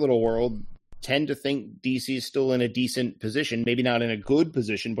our little world tend to think DC is still in a decent position, maybe not in a good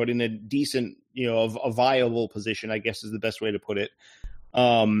position, but in a decent, a viable position, I guess is the best way to put it.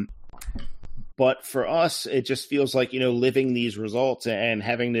 But for us, it just feels like, living these results and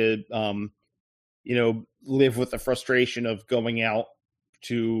having to, live with the frustration of going out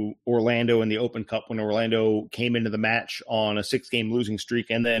to Orlando in the Open Cup when Orlando came into the match on a 6-game losing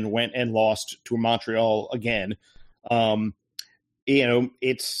streak and then went and lost to Montreal again.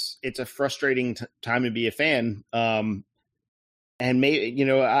 It's a frustrating time to be a fan. And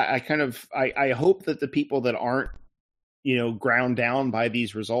maybe, I hope that the people that aren't, ground down by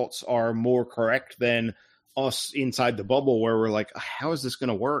these results are more correct than us inside the bubble where we're like, how is this going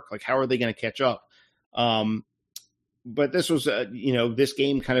to work? Like, how are they going to catch up? But this was, this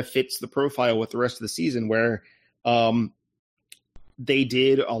game kind of fits the profile with the rest of the season where they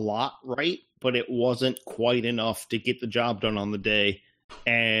did a lot right, but it wasn't quite enough to get the job done on the day.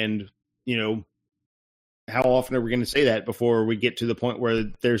 And, how often are we going to say that before we get to the point where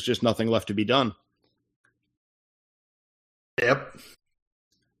there's just nothing left to be done? Yep.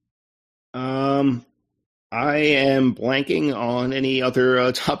 I am blanking on any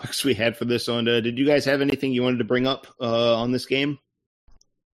other topics we had for this one. Did you guys have anything you wanted to bring up on this game?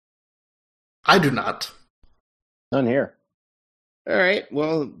 I do not. None here. All right.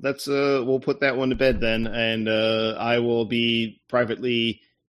 Well, that's we'll put that one to bed then, and I will be privately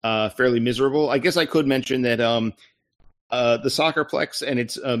fairly miserable. I guess I could mention that the Soccerplex and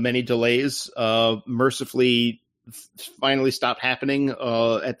its many delays mercifully finally stopped happening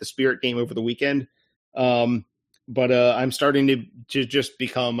at the Spirit game over the weekend. But I'm starting to just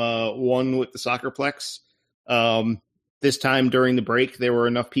become one with the Soccerplex. This time during the break, there were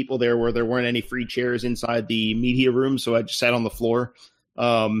enough people there where there weren't any free chairs inside the media room, so I just sat on the floor.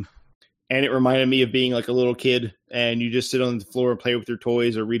 And it reminded me of being like a little kid, and you just sit on the floor and play with your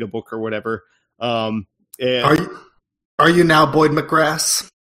toys or read a book or whatever. Are you now Boyd McGrath?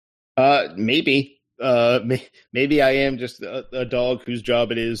 Maybe. Maybe I am just a dog whose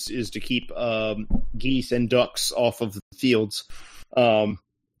job it is to keep geese and ducks off of the fields.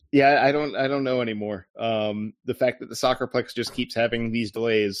 Yeah, I don't know anymore. The fact that the Soccerplex just keeps having these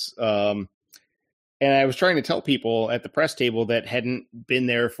delays. And I was trying to tell people at the press table that hadn't been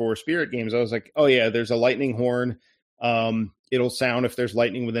there for Spirit games. I was like, oh yeah, there's a lightning horn. It'll sound if there's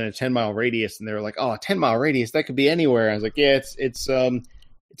lightning within a 10-mile radius. And they were like, oh, a 10-mile radius, that could be anywhere. I was like, yeah, it's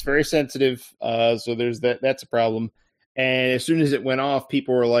very sensitive. So there's that's a problem. And as soon as it went off,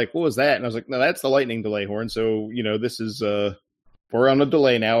 people were like, what was that? And I was like, no, that's the lightning delay horn. So, this is, we're on a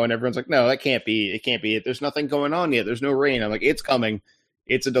delay now. And everyone's like, no, that can't be. It can't be it. There's nothing going on yet. There's no rain. I'm like, it's coming.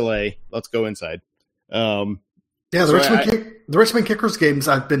 It's a delay. Let's go inside. The Richmond Kickers games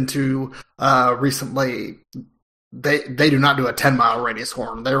I've been to recently, they do not do a 10-mile radius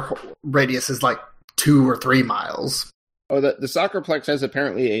horn. Their radius is like 2 or 3 miles. Oh, the Soccerplex has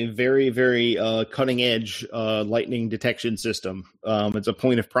apparently a very, very cutting-edge lightning detection system. It's a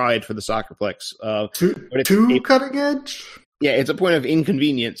point of pride for the Soccerplex. Too cutting edge? Yeah, it's a point of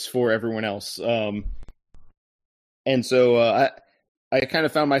inconvenience for everyone else. And so I kind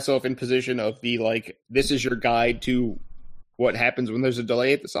of found myself in position of this is your guide to what happens when there's a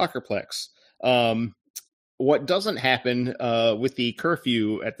delay at the Soccerplex. What doesn't happen with the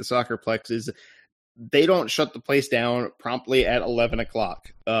curfew at the Soccerplex is they don't shut the place down promptly at 11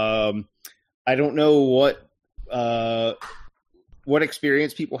 o'clock. I don't know what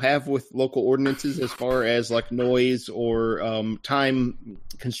experience people have with local ordinances as far as like noise or time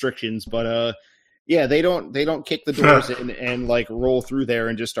constrictions, but yeah, they don't kick the doors in and like roll through there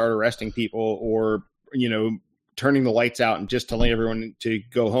and just start arresting people or turning the lights out and just telling everyone to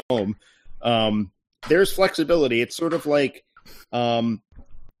go home. There's flexibility. It's sort of like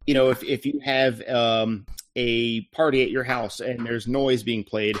if you have a party at your house and there's noise being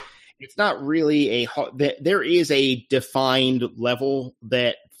played, it's not really there is a defined level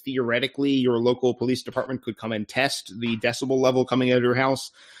that theoretically your local police department could come and test the decibel level coming out of your house,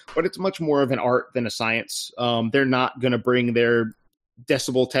 but it's much more of an art than a science. They're not going to bring their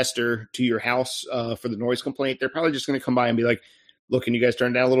decibel tester to your house for the noise complaint. They're probably just going to come by and be like, look, can you guys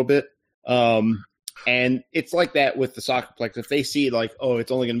turn down a little bit? And it's like that with the Soccerplex. If they see like, oh,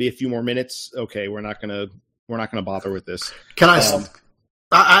 it's only going to be a few more minutes, okay, we're not going to bother with this. Can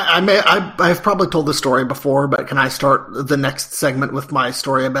I've probably told this story before, but can I start the next segment with my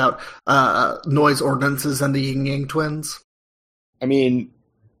story about noise ordinances and the Ying Yang twins? I mean,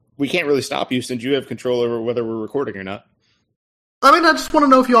 we can't really stop you since you have control over whether we're recording or not. I mean, I just want to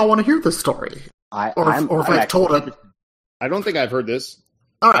know if you all want to hear this story. If I've told it. I don't think I've heard this.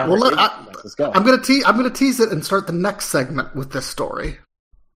 All right, let's go. I'm going to tease it and start the next segment with this story.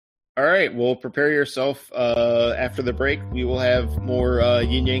 All right, well, prepare yourself. After the break, we will have more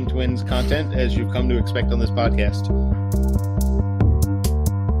Yin Yang Twins content, as you've come to expect on this podcast.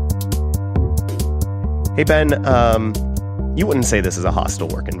 Hey, Ben, you wouldn't say this is a hostile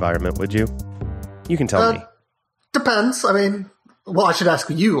work environment, would you? You can tell me. Depends. I mean, well, I should ask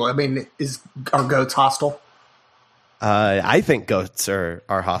you. I mean, are goats hostile? I think goats are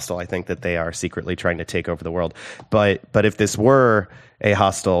hostile. I think that they are secretly trying to take over the world. But if this were a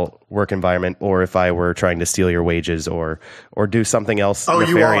hostile work environment, or if I were trying to steal your wages or do something else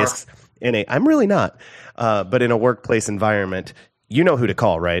nefarious I'm really not. But in a workplace environment, you know who to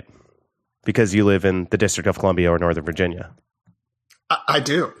call, right? Because you live in the District of Columbia or Northern Virginia. I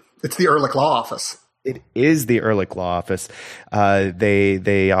do. It's the Ehrlich Law Office. It is the Ehrlich Law Office.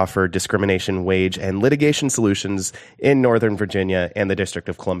 They offer discrimination, wage, and litigation solutions in Northern Virginia and the District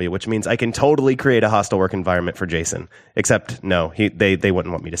of Columbia, which means I can totally create a hostile work environment for Jason. Except, no, they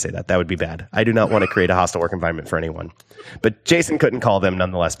wouldn't want me to say that. That would be bad. I do not want to create a hostile work environment for anyone. But Jason couldn't call them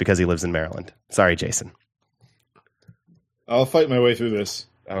nonetheless because he lives in Maryland. Sorry, Jason. I'll fight my way through this.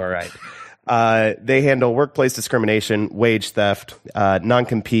 All right. They handle workplace discrimination, wage theft,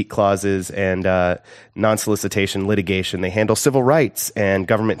 non-compete clauses, and non-solicitation litigation. They handle civil rights and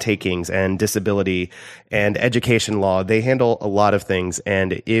government takings and disability and education law. They handle a lot of things.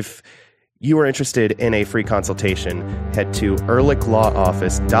 And if you are interested in a free consultation, head to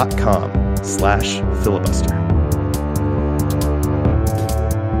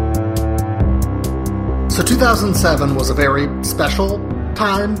ehrlichlawoffice.com/filibuster. So 2007 was a very special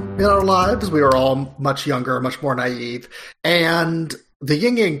time in our lives. We were all much younger, much more naive. And the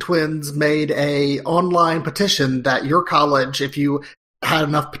Ying Yang Twins made a online petition that your college, if you had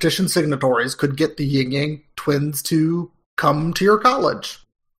enough petition signatories, could get the Ying Yang Twins to come to your college.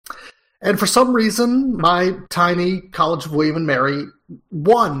 And for some reason, my tiny College of William and Mary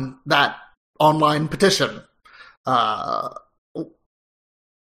won that online petition. The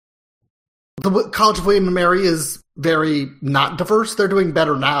College of William and Mary is very not diverse. They're doing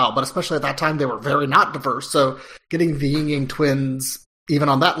better now, but especially at that time, they were very not diverse. So getting the Ying Yang Twins, even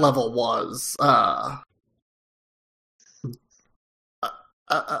on that level, was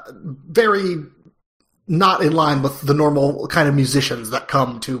very not in line with the normal kind of musicians that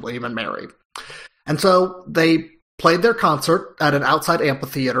come to William and Mary. And so they played their concert at an outside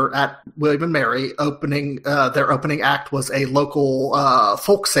amphitheater at William and Mary. Their opening act was a local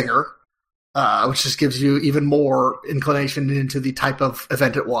folk singer, which just gives you even more inclination into the type of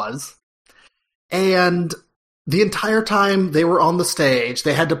event it was. And the entire time they were on the stage,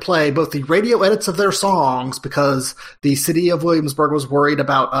 they had to play both the radio edits of their songs because the city of Williamsburg was worried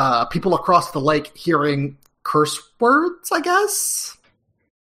about people across the lake hearing curse words, I guess?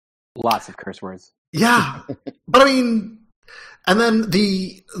 Lots of curse words. Yeah. But I mean, and then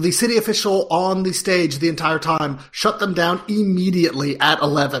the city official on the stage the entire time shut them down immediately at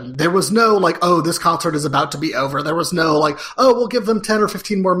 11. There was no like, oh, this concert is about to be over. There was no like, oh, we'll give them 10 or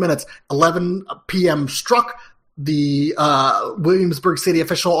 15 more minutes. 11 p.m. struck. The Williamsburg city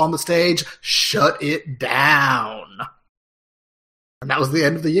official on the stage shut it down. And that was the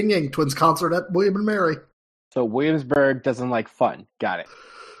end of the Ying Yang Twins concert at William and Mary. So Williamsburg doesn't like fun. Got it.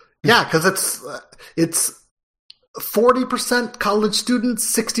 Yeah, because it's 40% college students,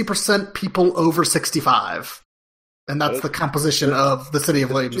 60% people over 65. And that's the composition of the city of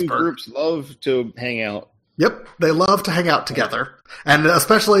Williamsburg. Two groups love to hang out. Yep, they love to hang out together. And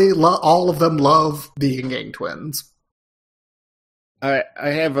especially all of them love the Ying Yang Twins. I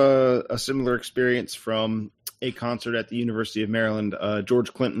have a similar experience from a concert at the University of Maryland.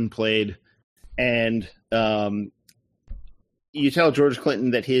 George Clinton played, and you tell George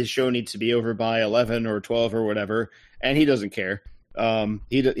Clinton that his show needs to be over by 11 or 12 or whatever, and he doesn't care.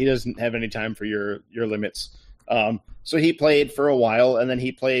 He doesn't have any time for your limits. So he played for a while, and then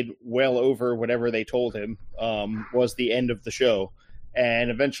he played well over whatever they told him was the end of the show.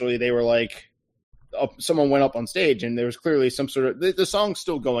 And eventually they were like, someone went up on stage, and there was clearly some sort of the song's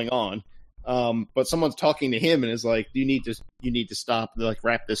still going on, but someone's talking to him and is like, you need to stop, like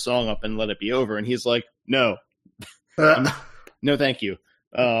wrap this song up and let it be over. And he's like, no, no, thank you.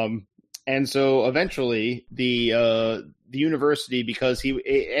 And so eventually the university, because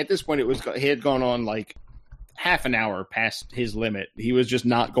at this point he had gone on like half an hour past his limit. He was just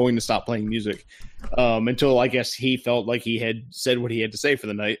not going to stop playing music until I guess he felt like he had said what he had to say for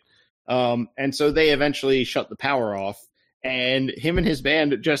the night. And so they eventually shut the power off, and him and his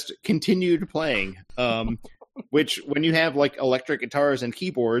band just continued playing, which when you have like electric guitars and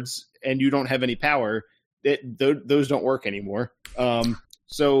keyboards and you don't have any power, those don't work anymore.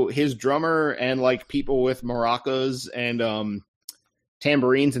 So his drummer and like people with maracas and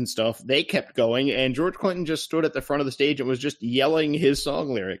tambourines and stuff, they kept going, and George Clinton just stood at the front of the stage and was just yelling his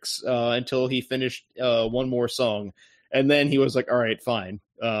song lyrics until he finished one more song. And then he was like, all right, fine.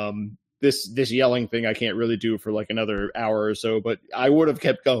 This yelling thing I can't really do for like another hour or so, but I would have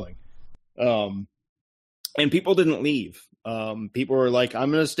kept going. And people didn't leave. People were like,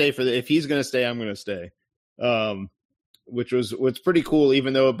 I'm going to stay if he's going to stay, I'm going to stay. Which was pretty cool,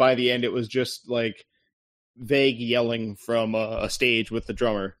 even though by the end it was just like vague yelling from a stage with the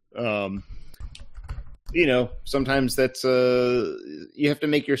drummer. Sometimes that's you have to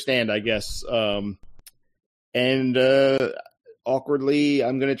make your stand, I guess. And awkwardly,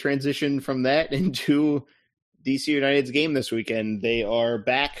 I'm going to transition from that into DC United's game this weekend. They are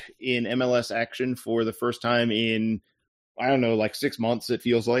back in MLS action for the first time in, I don't know, like 6 months, it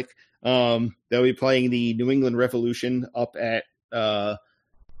feels like. They'll be playing the New England Revolution up at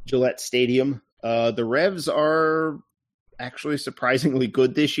Gillette Stadium. The Revs are actually surprisingly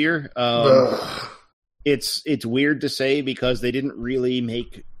good this year. It's weird to say because they didn't really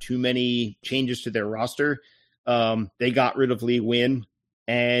make too many changes to their roster. They got rid of Lee Wynn,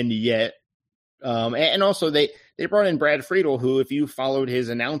 and yet And also they brought in Brad Friedel, who, if you followed his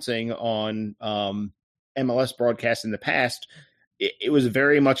announcing on MLS broadcasts in the past, it was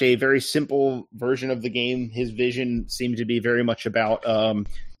very much a very simple version of the game. His vision seemed to be very much about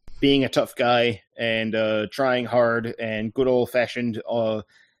being a tough guy and trying hard and good old-fashioned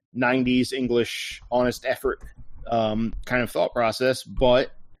 90s English honest effort kind of thought process.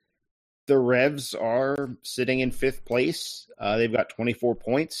 But the Revs are sitting in 5th place. They've got 24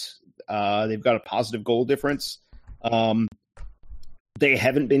 points. They've got a positive goal difference. They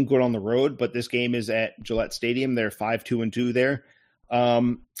haven't been good on the road, but this game is at Gillette Stadium. They're 5-2-2 there.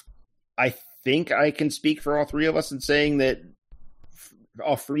 I think I can speak for all three of us in saying that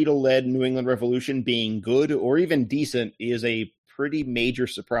a Friedel-led New England Revolution being good or even decent is a pretty major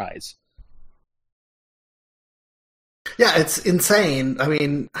surprise. Yeah, it's insane. I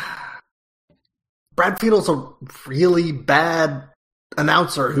mean, Brad Friedel's a really bad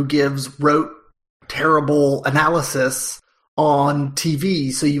announcer who gives rote, terrible analysis on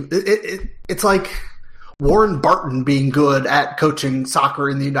TV. So it's like Warren Barton being good at coaching soccer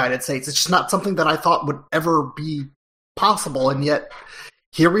in the United States. It's just not something that I thought would ever be possible, and yet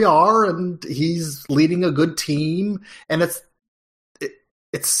here we are, and he's leading a good team, and it's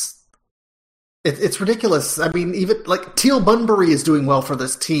ridiculous. I mean, even like Teal Bunbury is doing well for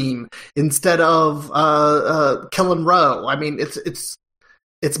this team instead of Kellen Rowe. I mean, it's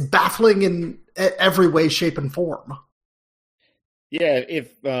baffling in every way, shape, and form. Yeah,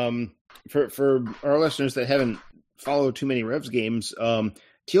 if for our listeners that haven't followed too many Revs games,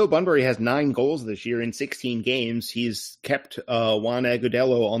 Teal Bunbury has 9 goals this year in 16 games. He's kept Juan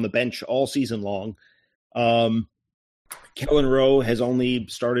Agudelo on the bench all season long. Kellen Rowe has only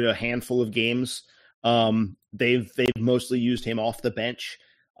started a handful of games. They've mostly used him off the bench.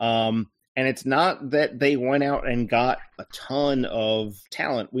 And it's not that they went out and got a ton of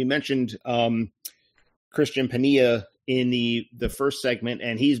talent. We mentioned Christian Pania in the first segment,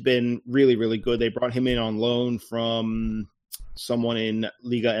 and he's been really, really good. They brought him in on loan from someone in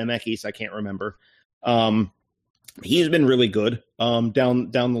Liga MX, I can't remember. He's been really good. Down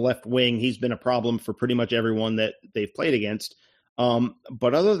the left wing, he's been a problem for pretty much everyone that they've played against.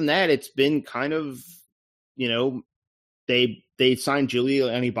 But other than that, it's been kind of, they signed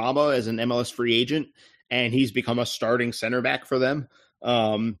Giuliani Baba as an MLS free agent, and he's become a starting center back for them.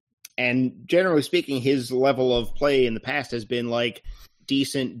 And generally speaking, his level of play in the past has been like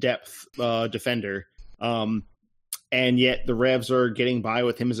decent depth defender. And yet the Revs are getting by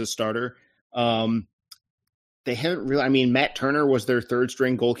with him as a starter. They haven't really, I mean, Matt Turner was their third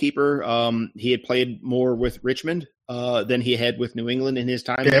string goalkeeper. He had played more with Richmond than he had with New England in his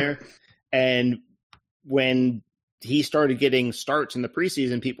time there. And when he started getting starts in the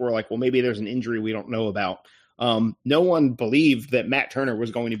preseason, people were like, well, maybe there's an injury we don't know about. No one believed that Matt Turner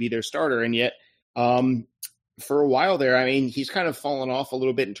was going to be their starter. And yet, for a while there, I mean, he's kind of fallen off a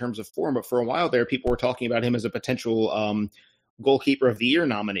little bit in terms of form, but for a while there, people were talking about him as a potential goalkeeper of the year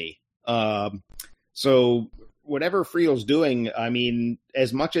nominee. So whatever Friedel's doing, I mean,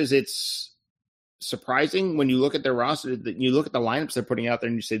 as much as it's surprising when you look at their roster, you look at the lineups they're putting out there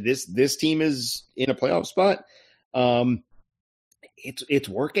and you say, this team is in a playoff spot. It's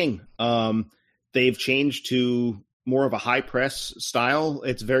working. They've changed to more of a high press style.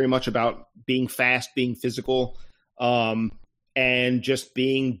 It's very much about being fast, being physical, and just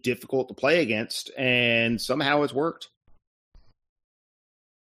being difficult to play against. And somehow it's worked.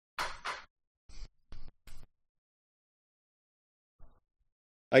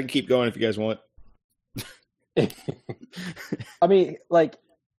 I can keep going if you guys want. I mean, like,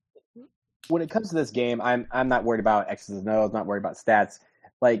 when it comes to this game, I'm not worried about X's and O's, not worried about stats.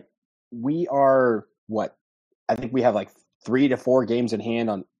 Like, we are I think we have like 3 to 4 games in hand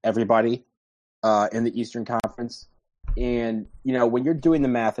on everybody in the Eastern Conference. And, when you're doing the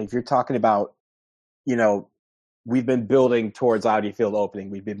math, if you're talking about, we've been building towards Audi Field opening.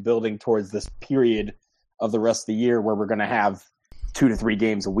 We've been building towards this period of the rest of the year where we're going to have 2 to 3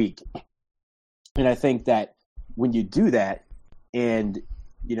 games a week. And I think that when you do that, and,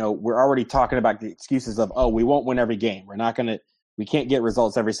 we're already talking about the excuses of, we won't win every game. We can't get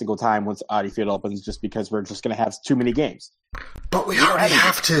results every single time once Audi Field opens just because we're just going to have too many games. But we already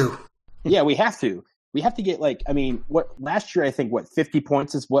have to. Yeah, we have to. We have to get last year, I think 50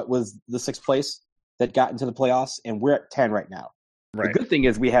 points is what was the 6th place that got into the playoffs, and we're at 10 right now. Right. The good thing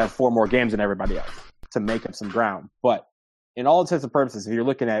is we have 4 more games than everybody else to make up some ground. But in all intents and purposes, if you're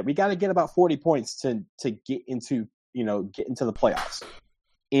looking at it, we got to get about 40 points to get into the playoffs.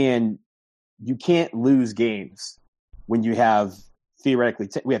 And you can't lose games when you have theoretically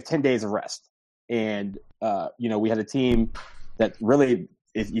we have 10 days of rest. And we had a team that really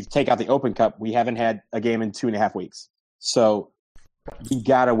if you take out the Open Cup, we haven't had a game in 2.5 weeks. So you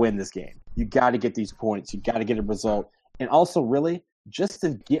got to win this game. You got to get these points. You got to get a result. And also, really, just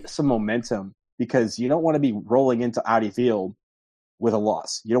to get some momentum, because you don't want to be rolling into Audi Field with a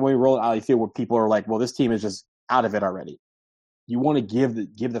loss. You don't want to roll out of the field where people are like, well, this team is just out of it already. You want to give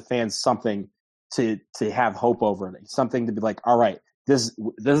the fans something to have hope over it, something to be like, all right, this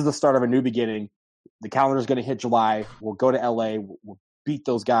is the start of a new beginning. The calendar is going to hit July. We'll go to LA. We'll beat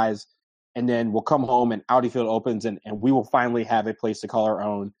those guys, and then we'll come home and Audi Field opens, and we will finally have a place to call our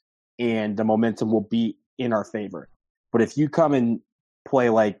own, and the momentum will be in our favor. But if you come and play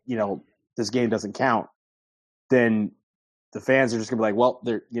like, this game doesn't count, then the fans are just gonna be like, well,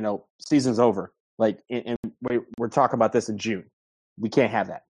 season's over. Like, and we're talking about this in June. We can't have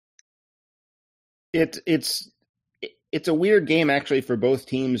that. It's a weird game actually for both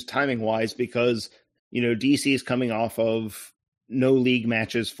teams timing wise, because DC is coming off of no league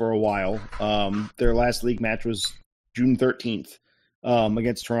matches for a while. Their last league match was June 13th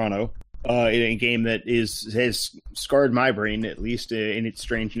against Toronto, in a game that has scarred my brain, at least in its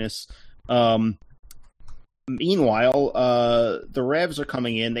strangeness. Meanwhile, the Revs are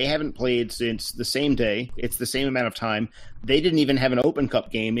coming in. They haven't played since the same day. It's the same amount of time. They didn't even have an Open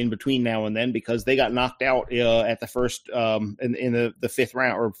Cup game in between now and then because they got knocked out at the first in the fifth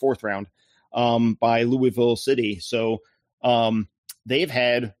round or fourth round by Louisville City. So they've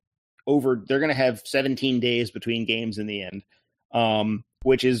had they're going to have 17 days between games in the end,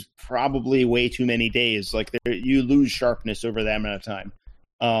 which is probably way too many days. Like, you lose sharpness over that amount of time.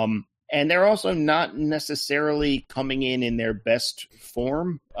 And they're also not necessarily coming in their best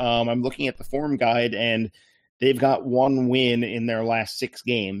form. I'm looking at the form guide, and they've got one win in their last 6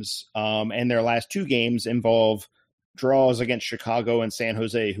 games. And their last 2 games involve draws against Chicago and San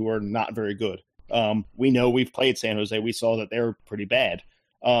Jose, who are not very good. We know we've played San Jose. We saw that they're pretty bad.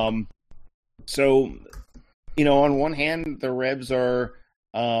 So, on one hand, the Revs are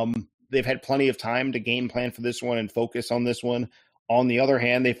they've had plenty of time to game plan for this one and focus on this one. On the other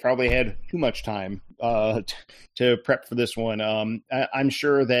hand, they've probably had too much time to prep for this one. I'm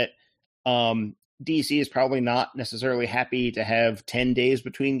sure that DC is probably not necessarily happy to have 10 days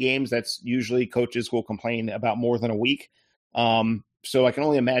between games. That's usually coaches will complain about more than a week. So I can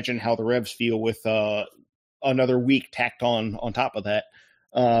only imagine how the Revs feel with another week tacked on top of that.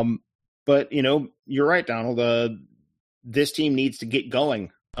 But, you're right, Donald. This team needs to get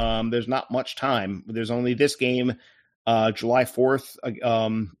going. There's not much time. There's only this game, July 4th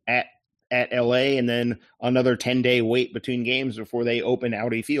at LA, and then another 10-day wait between games before they open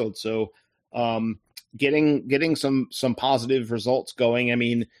Audi Field. So getting some positive results going. I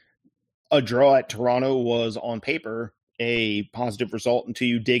mean, a draw at Toronto was on paper a positive result until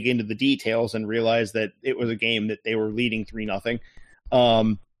you dig into the details and realize that it was a game that they were leading 3-0.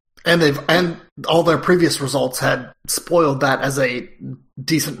 And all their previous results had spoiled that as a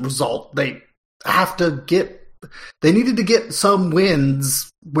decent result. They needed to get some wins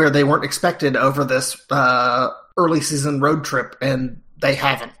where they weren't expected over this early season road trip, and they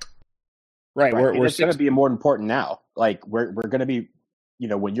haven't. Right. We're going to be more important now. Like, we're going to be,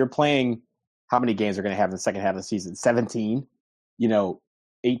 when you're playing, how many games are going to have in the second half of the season? 17,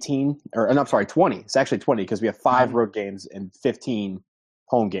 18, or I'm sorry, 20. It's actually 20 because we have 5 road games and 15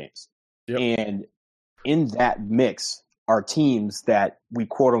 home games. Yep. And in that mix are teams that we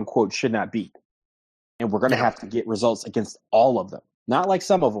quote unquote should not beat. And we're going to have to get results against all of them. Not like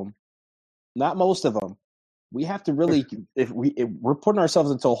some of them, not most of them. We have to really, if we're putting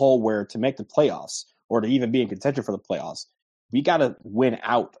ourselves into a hole where to make the playoffs or to even be in contention for the playoffs, we got to win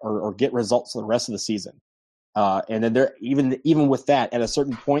out or get results for the rest of the season. And then even with that, at a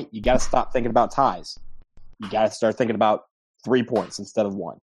certain point, you got to stop thinking about ties. You got to start thinking about 3 points instead of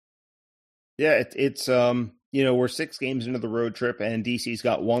 1. Yeah, it's we're 6 games into the road trip, and DC's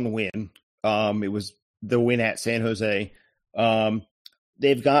got 1 win. It was the win at San Jose.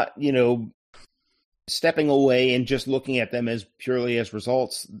 They've got, stepping away and just looking at them as purely as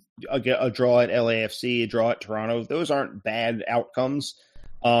results, a draw at LAFC, a draw at Toronto, those aren't bad outcomes.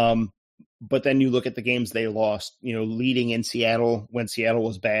 But then you look at the games they lost, leading in Seattle when Seattle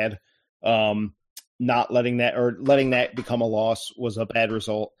was bad. Not letting that become a loss was a bad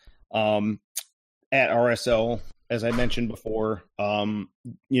result. At RSL, as I mentioned before,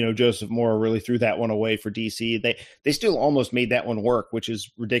 Joseph Mora really threw that one away for DC. They still almost made that one work, which is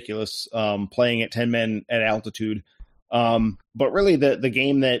ridiculous, playing at 10 men at altitude. But really the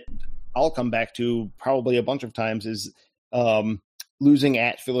game that I'll come back to probably a bunch of times is losing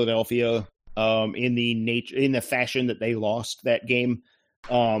at Philadelphia in the fashion that they lost that game.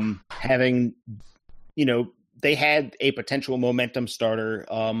 Having, they had a potential momentum starter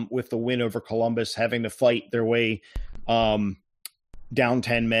with the win over Columbus, having to fight their way down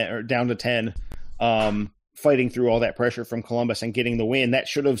 10 men or down to 10, fighting through all that pressure from Columbus and getting the win. That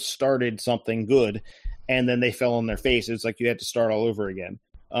should have started something good, and then they fell on their face. It's like you had to start all over again.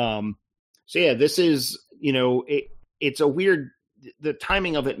 So yeah, this is, it's a weird, the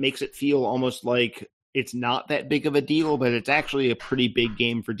timing of it makes it feel almost like it's not that big of a deal, but it's actually a pretty big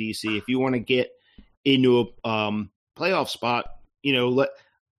game for DC. If you want to get into a playoff spot,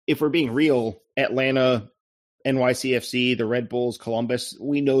 if we're being real, Atlanta, NYCFC, the Red Bulls, Columbus,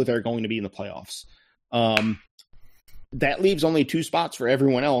 we know they're going to be in the playoffs. That leaves only 2 spots for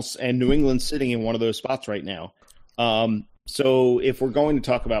everyone else, and New England's sitting in one of those spots right now. So if we're going to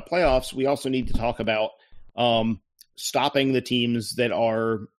talk about playoffs, we also need to talk about stopping the teams that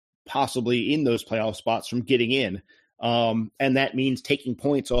are possibly in those playoff spots from getting in. And that means taking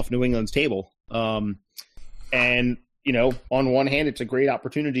points off New England's table. And, on one hand, it's a great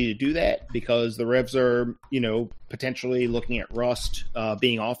opportunity to do that because the Revs are, potentially looking at rust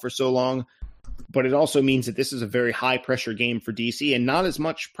being off for so long. But it also means that this is a very high-pressure game for DC, and not as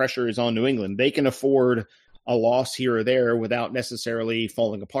much pressure is on New England. They can afford a loss here or there without necessarily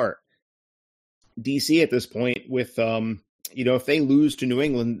falling apart. DC at this point with, if they lose to New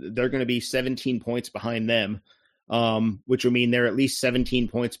England, they're going to be 17 points behind them, which will mean they're at least 17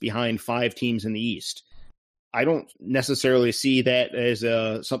 points behind 5 teams in the East. I don't necessarily see that as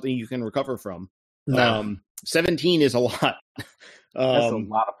something you can recover from. No. 17 is a lot. That's a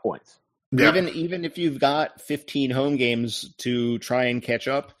lot of points. Yeah. Even if you've got 15 home games to try and catch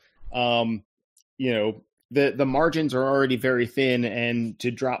up, the margins are already very thin, and to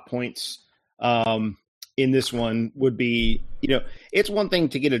drop points in this one would be, it's one thing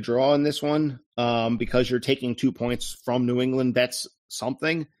to get a draw in this one because you're taking 2 points from New England. That's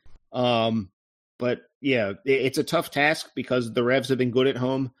something. But yeah, it's a tough task because the Revs have been good at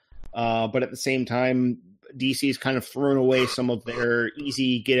home. But at the same time, DC's kind of thrown away some of their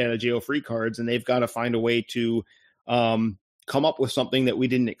easy get out of jail free cards, and they've got to find a way to come up with something that we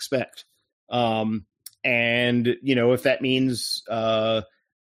didn't expect. And, if that means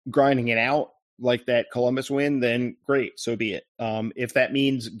grinding it out like that Columbus win, then great, so be it. If that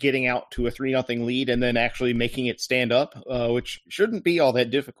means getting out to a 3-0 lead and then actually making it stand up, which shouldn't be all that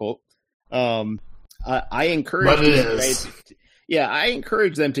difficult, I encourage but it is. I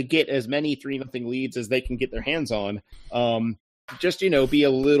encourage them to get as many 3-0 leads as they can get their hands on. Just, be a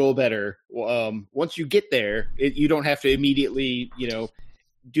little better. Once you get there, you don't have to immediately,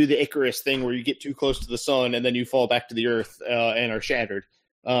 do the Icarus thing where you get too close to the sun and then you fall back to the earth and are shattered.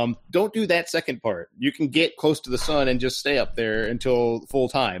 Don't do that second part. You can get close to the sun and just stay up there until full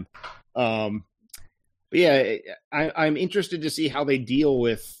time. But yeah, I'm interested to see how they deal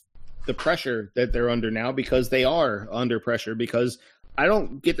with the pressure that they're under now, because they are under pressure, because I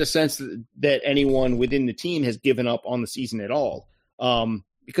don't get the sense that anyone within the team has given up on the season at all.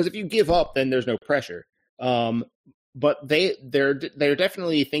 Because if you give up, then there's no pressure. But they're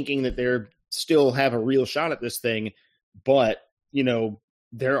definitely thinking that they're still have a real shot at this thing, but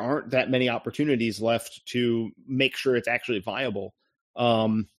there aren't that many opportunities left to make sure it's actually viable.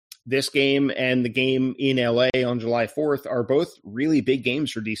 This game and the game in LA on July 4th are both really big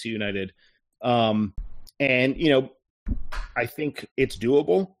games for DC United. And, I think it's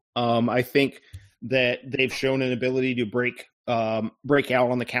doable. I think that they've shown an ability to break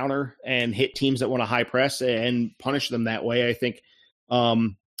out on the counter and hit teams that want to high press and punish them that way. I think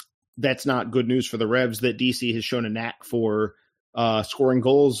that's not good news for the Revs that DC has shown a knack for scoring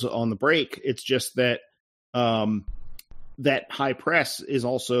goals on the break. It's just that that high press is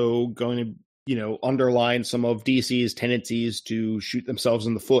also going to, underline some of DC's tendencies to shoot themselves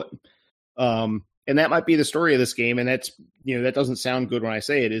in the foot. And that might be the story of this game. And that's, that doesn't sound good when I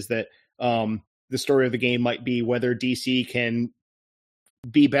say it, is that the story of the game might be whether DC can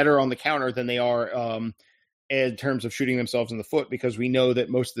be better on the counter than they are in terms of shooting themselves in the foot, because we know that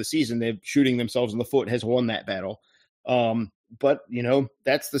most of the season they're shooting themselves in the foot has won that battle. But,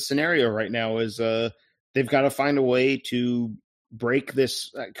 that's the scenario right now is they've got to find a way to break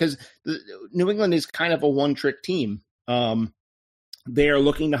this, because New England is kind of a one-trick team. They are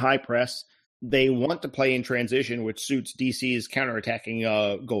looking to high press. They want to play in transition, which suits DC's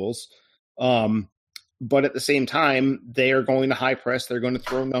counterattacking goals. But at the same time, they are going to high press. They're going to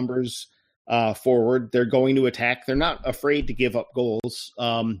throw numbers forward. They're going to attack. They're not afraid to give up goals,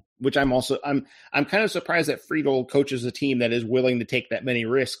 which I'm kind of surprised that Friedel coaches a team that is willing to take that many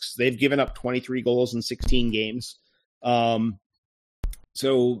risks. They've given up 23 goals in 16 games.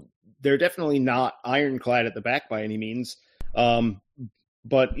 So they're definitely not ironclad at the back by any means.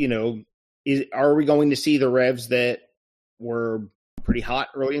 But, are we going to see the Revs that were pretty hot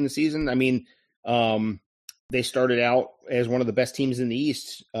early in the season? I mean, they started out as one of the best teams in the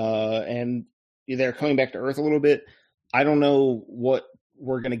East, and they're coming back to earth a little bit. I don't know what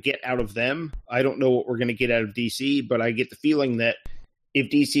we're going to get out of them. I don't know what we're going to get out of DC, but I get the feeling that if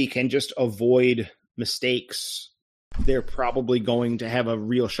DC can just avoid mistakes, they're probably going to have a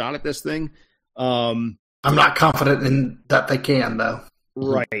real shot at this thing. I'm not confident in that they can, though.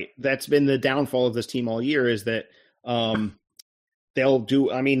 Right. That's been the downfall of this team all year, is that they'll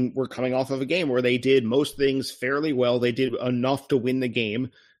do, I mean, we're coming off of a game where they did most things fairly well. They did enough to win the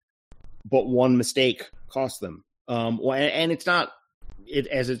game, but one mistake cost them. And it's not,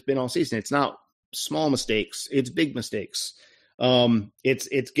 as it's been all season, it's not small mistakes, it's big mistakes.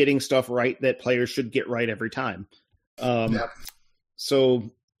 It's getting stuff right that players should get right every time. So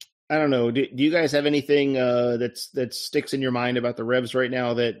I don't know. Do you guys have anything that sticks in your mind about the Revs right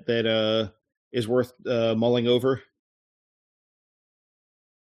now that is worth mulling over?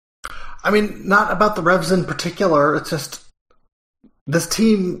 I mean, not about the Revs in particular. It's just this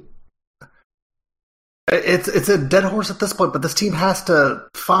team. It's a dead horse at this point, but this team has to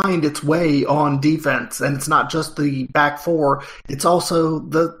find its way on defense, and it's not just the back four; it's also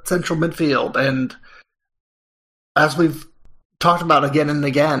the central midfield. And as we've talked about again and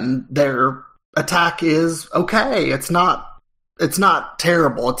again, their attack is okay. It's not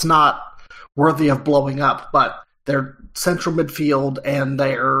terrible. It's not worthy of blowing up, but their central midfield and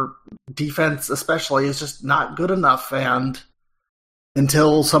their defense especially is just not good enough. And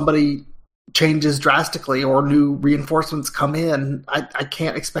until somebody changes drastically or new reinforcements come in, I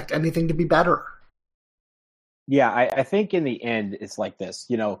can't expect anything to be better. Yeah, I think in the end it's like this.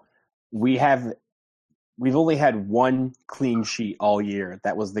 We've only had one clean sheet all year.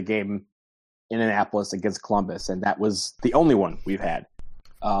 That was the game in Annapolis against Columbus, and that was the only one we've had.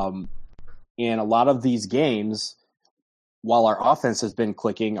 And a lot of these games, while our offense has been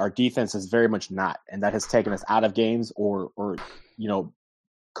clicking, our defense is very much not, and that has taken us out of games or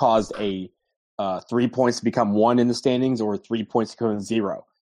caused a 3 points to become 1 in the standings or 3 points to become 0.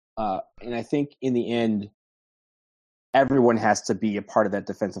 And I think in the end, everyone has to be a part of that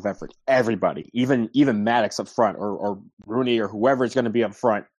defensive effort. Everybody, even Maddox up front or Rooney or whoever is going to be up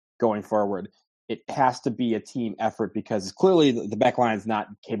front going forward. It has to be a team effort because clearly the back line is not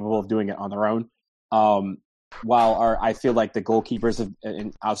capable of doing it on their own. While I feel like the goalkeepers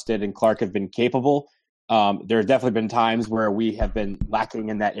and Ousted and Clark have been capable, there have definitely been times where we have been lacking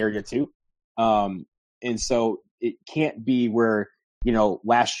in that area too. And so it can't be where,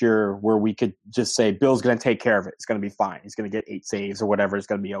 last year where we could just say, Bill's going to take care of it. It's going to be fine. He's going to get 8 saves or whatever. It's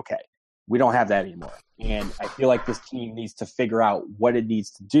going to be okay. We don't have that anymore. And I feel like this team needs to figure out what it needs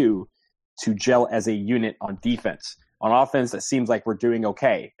to do to gel as a unit on defense. On offense, it seems like we're doing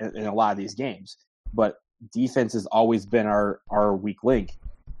okay in a lot of these games, but defense has always been our weak link,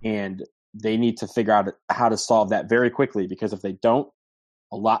 and they need to figure out how to solve that very quickly, because if they don't,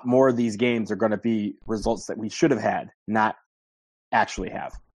 a lot more of these games are going to be results that we should have had, not actually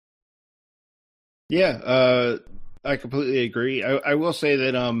have. Yeah, I completely agree. I will say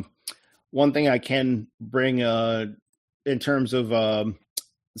that one thing I can bring in terms of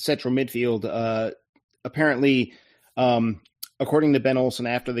central midfield, apparently, according to Ben Olsen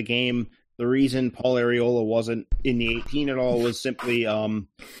after the game, the reason Paul Arriola wasn't in the 18 at all was simply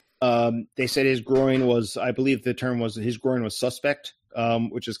they said his groin was, I believe the term was, his groin was suspect,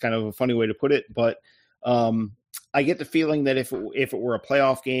 which is kind of a funny way to put it. But I get the feeling that if it were a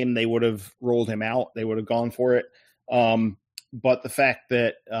playoff game, they would have rolled him out. They would have gone for it. But the fact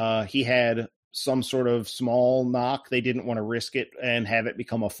that he had some sort of small knock, they didn't want to risk it and have it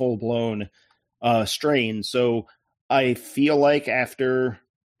become a full-blown strain. So I feel like after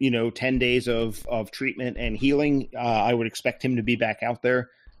 10 days of treatment and healing, I would expect him to be back out there.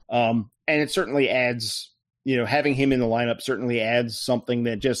 And it certainly adds, having him in the lineup certainly adds something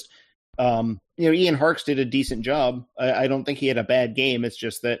that just, Ian Harkes did a decent job. I don't think he had a bad game. It's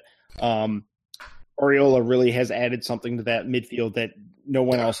just that Arriola really has added something to that midfield that no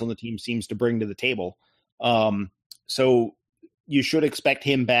one else on the team seems to bring to the table. So you should expect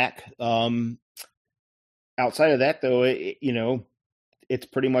him back. Outside of that, though, it's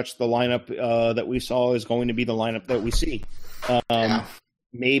pretty much the lineup that we saw is going to be the lineup that we see.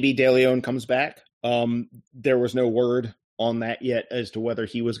 Maybe De Leon comes back. There was no word on that yet as to whether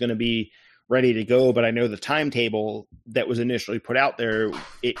he was going to be ready to go, but I know the timetable that was initially put out there,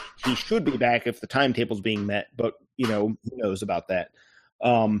 he should be back if the timetable's being met, but who knows about that.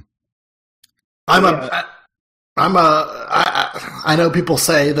 I know people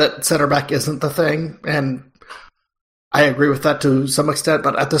say that center back isn't the thing, and I agree with that to some extent,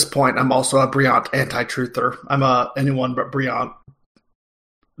 but at this point, I'm also a Bryant anti-truther. I'm a anyone but Bryant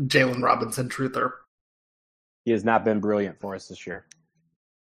Jalen Robinson truther. He has not been brilliant for us this year.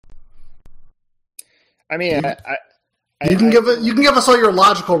 I mean, you can give us all your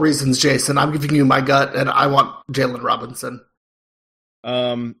logical reasons, Jason. I'm giving you my gut, and I want Jalen Robinson.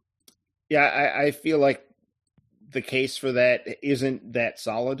 Yeah, I feel like the case for that isn't that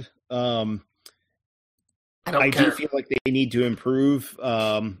solid. I do feel like they need to improve.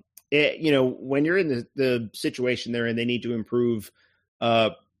 When you're in the situation they're in, they need to improve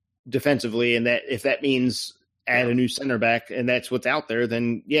defensively, and that if that means add a new center back, and that's what's out there,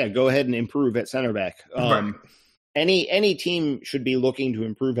 then yeah, go ahead and improve at center back. Right. Any team should be looking to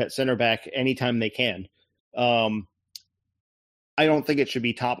improve at center back anytime they can. I don't think it should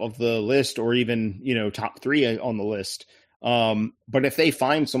be top of the list or even, top 3 on the list. But if they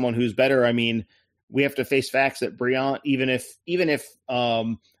find someone who's better, I mean, we have to face facts that Bryant, even if it's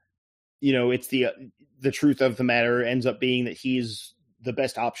the truth of the matter ends up being that he's the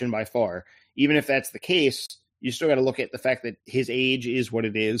best option by far. Even if that's the case, you still got to look at the fact that his age is what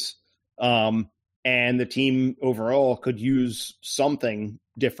it is. And the team overall could use something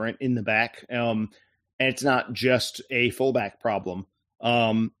different in the back. And it's not just a fullback problem.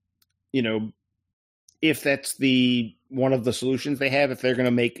 If that's one of the solutions they have, if they're going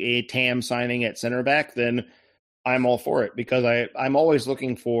to make a TAM signing at center back, then I'm all for it, because I'm always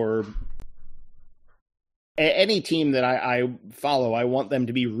looking for any team that I follow. I want them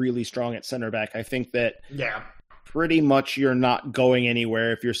to be really strong at center back. I think that pretty much you're not going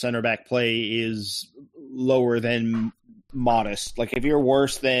anywhere if your center back play is lower than modest. Like if you're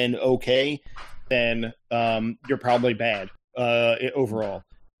worse than okay, then you're probably bad overall.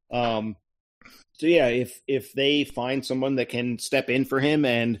 So yeah, if they find someone that can step in for him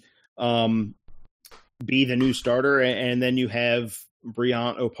and be the new starter, and then you have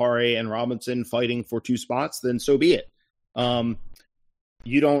Bryant, Opare, and Robinson fighting for 2 spots, then so be it.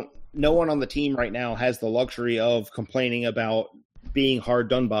 No one on the team right now has the luxury of complaining about being hard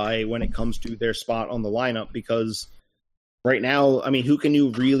done by when it comes to their spot on the lineup, because right now, I mean, who can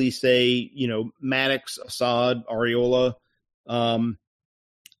you really say, Maddox, Assad, Areola,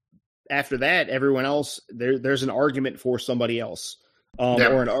 after that, everyone else, there's an argument for somebody else,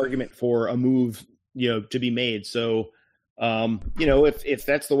 or an argument for a move, to be made. So, if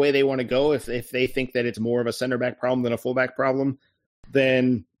that's the way they want to go, if they think that it's more of a center back problem than a fullback problem,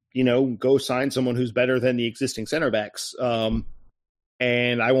 then, go sign someone who's better than the existing center backs.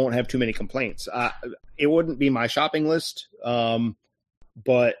 And I won't have too many complaints. It wouldn't be my shopping list,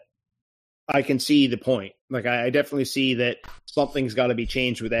 but I can see the point. Like, I definitely see that something's got to be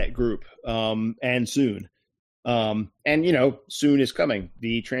changed with that group, and soon. And, soon is coming.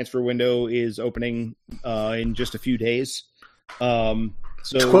 The transfer window is opening in just a few days. So,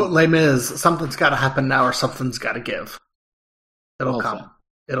 to quote Les Mis, something's got to happen now or something's got to give. It'll come.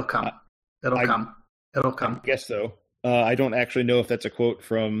 It'll come. It'll come. It'll come. I guess so. I don't actually know if that's a quote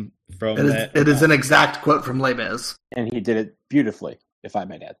from that. It is an exact quote from Les Mis. And he did it beautifully, if I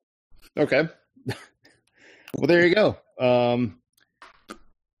might add. Okay. Well, there you go.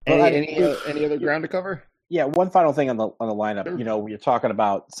 Any other ground to cover? Yeah, one final thing on the lineup. Sure. We're talking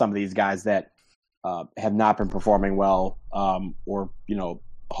about some of these guys that have not been performing well, or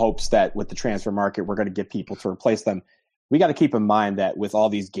hopes that with the transfer market we're going to get people to replace them. We got to keep in mind that with all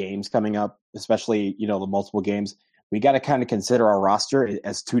these games coming up, especially the multiple games, we got to kind of consider our roster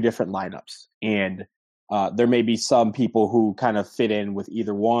as 2 different lineups, and there may be some people who kind of fit in with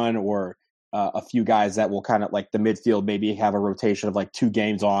either one, or a few guys that will kind of, like the midfield, maybe have a rotation of like 2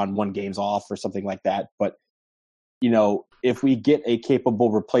 games on, 1 game's off, or something like that. But, if we get a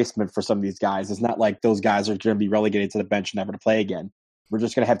capable replacement for some of these guys, it's not like those guys are going to be relegated to the bench, never to play again. We're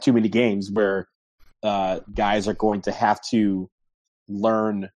just going to have too many games where guys are going to have to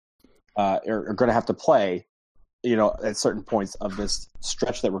learn, or are going to have to play, at certain points of this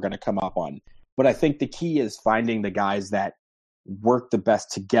stretch that we're going to come up on. But I think the key is finding the guys that work the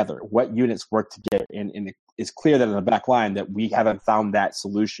best together, what units work together. And it's clear that in the back line that we haven't found that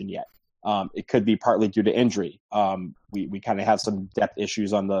solution yet. It could be partly due to injury. We kind of have some depth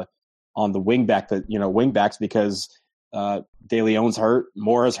issues on the wing back, wing backs, because De Leon's hurt,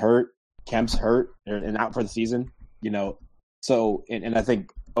 Mora's hurt, Kemp's hurt and out for the season, So, and I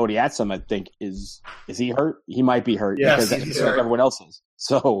think Odiatsum, is he hurt? He might be hurt, yes, because everyone else is.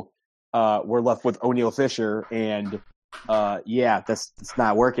 So we're left with O'Neal Fisher, and it's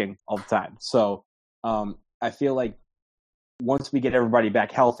not working all the time. So I feel like once we get everybody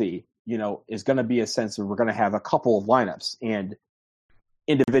back healthy, is going to be a sense of we're going to have a couple of lineups, and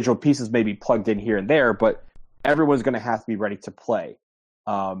individual pieces may be plugged in here and there, but everyone's going to have to be ready to play.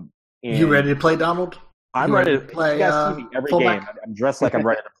 And You ready to play, Donald? I'm You ready to play, play. You guys see me every fullback? game. I'm dressed like I'm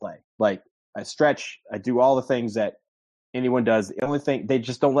ready to play. Like, I stretch. I do all the things that anyone does. The only thing, they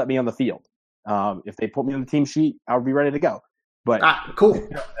just don't let me on the field. If they put me on the team sheet, I would be ready to go. But Cool.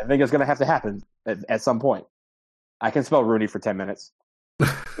 I think it's going to have to happen at some point. I can spell Rooney for 10 minutes.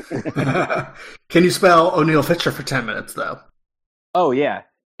 Can you spell O'Neal Fisher for 10 minutes, though? Oh, yeah.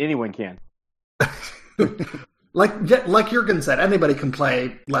 Anyone can. Like Jurgen said, anybody can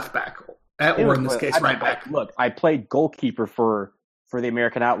play left back, or in this case, right back. Look, I played goalkeeper for the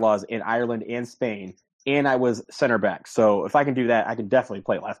American Outlaws in Ireland and Spain, and I was center back. So if I can do that, I can definitely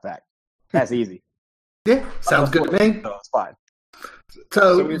play left back. That's easy. Yeah, sounds good to me. So it's fine.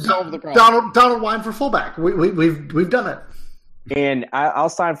 So we solved the problem. Donald Wine for fullback. We've done it. And I'll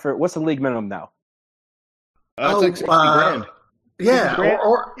sign for, what's the league minimum now? It's like 60 grand. Yeah, Grand?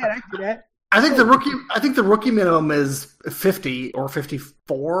 or Yeah, I can do that. I think the rookie minimum is 50 or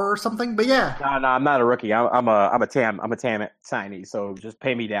 54 or something. But yeah, No, I'm not a rookie. I'm a TAM signee. So just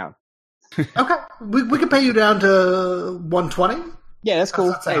pay me down. okay, we can pay you down to 120. Yeah, that's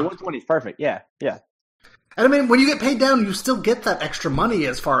cool. How's that Hey, sound? 120 is perfect. Yeah. And I mean, when you get paid down, you still get that extra money,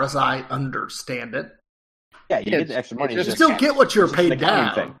 as far as I understand it. Yeah, you get the extra money. it's You It's still just get what you're it's just an paid accounting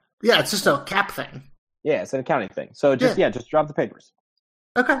down. thing. Yeah, it's just a cap thing. Yeah, it's an accounting thing. So just drop the papers.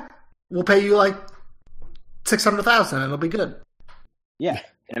 Okay, we'll pay you like 600,000, and it'll be good. Yeah,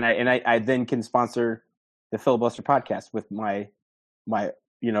 and I then can sponsor the Filibuster podcast with my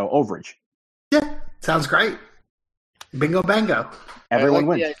overage. Yeah, sounds great. Bingo bango. Everyone I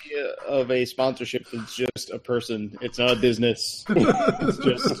like wins. the idea of a sponsorship that's just a person. It's not a business. It's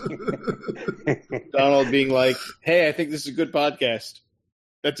just Donald being like, "Hey, I think this is a good podcast."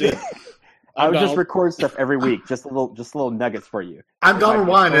 That's it. I would just Donald. record stuff every week, just little nuggets for you. I'm It Donald might be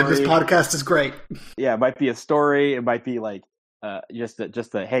a Wine, and this story. podcast is great. Yeah, it might be a story. It might be like just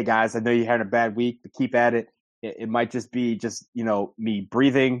a hey guys, I know you had a bad week, but keep at it. It might just be me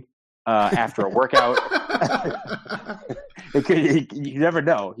breathing after a workout. You never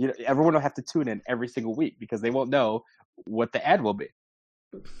know. Everyone will have to tune in every single week because they won't know what the ad will be.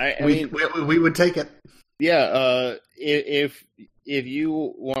 I we mean, would take it. yeah. If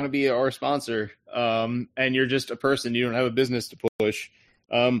you want to be our sponsor, and you're just a person, you don't have a business to push,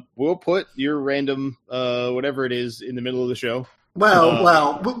 we'll put your random whatever it is in the middle of the show.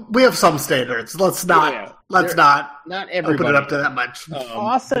 Well, we have some standards. Let's not Not open everybody. it up to that much.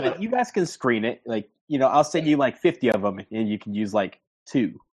 I'll send it. You guys can screen it. I'll send you like 50 of them, and you can use like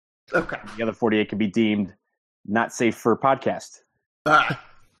 2. Okay. The other 48 can be deemed not safe for podcast.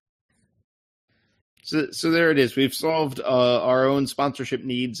 So there it is. We've solved our own sponsorship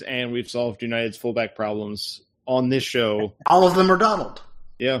needs, and we've solved United's fullback problems on this show. All of them are Donald.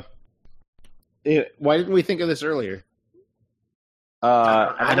 Yeah. Why didn't we think of this earlier?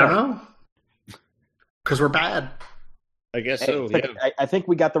 I don't know. Because we're bad. I guess so. Yeah. I think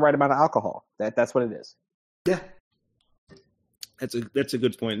we got the right amount of alcohol. That's what it is. Yeah. That's a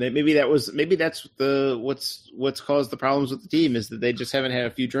good point. Maybe that's what's caused the problems with the team is that they just haven't had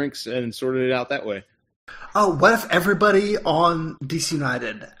a few drinks and sorted it out that way. Oh, what if everybody on DC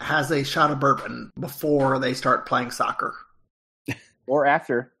United has a shot of bourbon before they start playing soccer? Or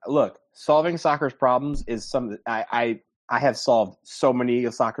after. Look, solving soccer's problems is something I have solved so many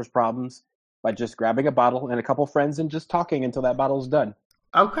of soccer's problems by just grabbing a bottle and a couple friends and just talking until that bottle's done.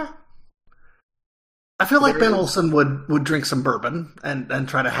 Okay. I feel like Ben Olsen would drink some bourbon and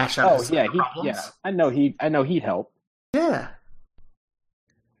try to hash out his problems. I know he'd help. Yeah.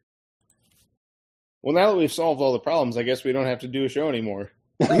 Well, now that we've solved all the problems, I guess we don't have to do a show anymore.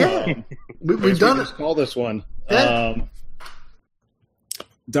 Yeah. We've done it. Just call this one. Yeah.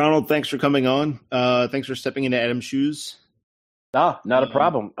 Donald, thanks for coming on. Thanks for stepping into Adam's shoes. No, not a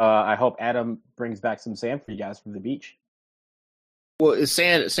problem. I hope Adam brings back some sand for you guys from the beach. Well, it's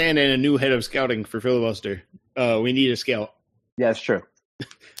sand and a new head of scouting for Filibuster. We need a scout. Yeah, it's true.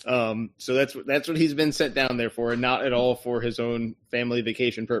 So that's what he's been sent down there for, and not at all for his own family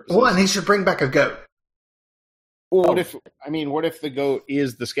vacation purposes. Well, and he should bring back a goat. Well, what if the goat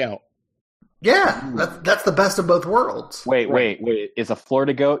is the scout? Yeah, that's the best of both worlds. Wait. Is a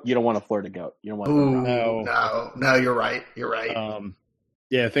Florida goat? You don't want a Florida goat. You don't want Ooh, no, you're right. You're right.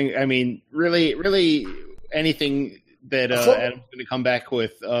 Really, anything that Adam's going to come back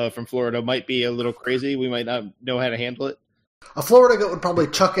with from Florida might be a little crazy. We might not know how to handle it. A Florida goat would probably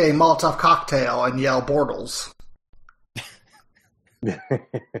chuck a Molotov cocktail and yell Bortles.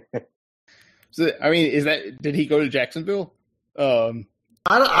 So, did he go to Jacksonville?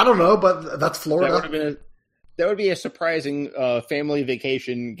 I don't know, but that's Florida. That would be a surprising family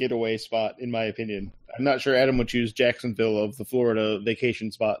vacation getaway spot, in my opinion. I'm not sure Adam would choose Jacksonville of the Florida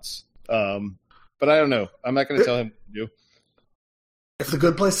vacation spots. But I don't know. I'm not going to tell him what to do. If the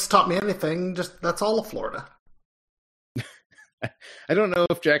good place has taught me anything, just that's all of Florida. I don't know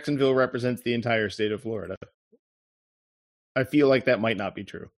if Jacksonville represents the entire state of Florida. I feel like that might not be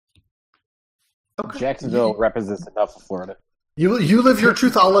true. Okay. Jacksonville represents enough of Florida. You live your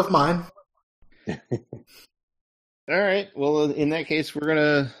truth, I'll live mine. All right. Well, in that case,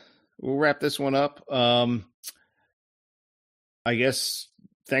 we'll wrap this one up. I guess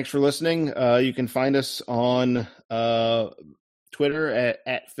thanks for listening. You can find us on Twitter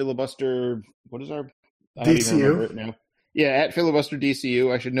at filibuster. What is our I don't even remember it now. Yeah, at filibuster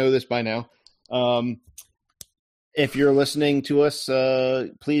DCU. I should know this by now. If you're listening to us,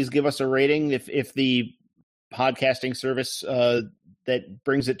 please give us a rating. If the podcasting service that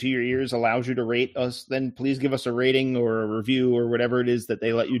brings it to your ears allows you to rate us, then please give us a rating or a review or whatever it is that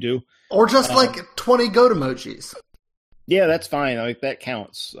they let you do. Or just like 20 goat emojis. Yeah, that's fine. Like that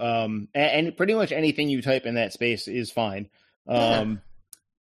counts. And pretty much anything you type in that space is fine.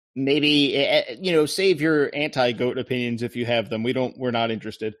 Maybe save your anti-goat opinions if you have them. We're not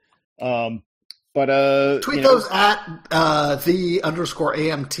interested. Tweet those at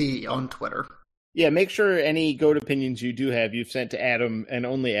 _AMT on Twitter. Yeah, make sure any goat opinions you do have, you've sent to Adam and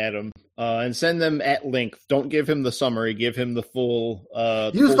only Adam, and send them at length. Don't give him the summary. Give him the full.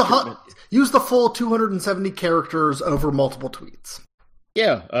 Use the full 270 characters over multiple tweets.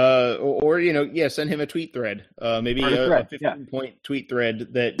 Yeah, send him a tweet thread. Maybe a 15-point tweet thread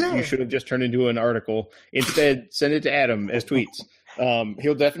that you should have just turned into an article. Instead, send it to Adam as tweets.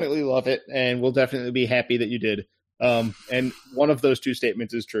 He'll definitely love it, and we'll definitely be happy that you did. And one of those two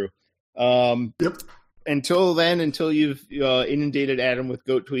statements is true. Yep. Until you've inundated Adam with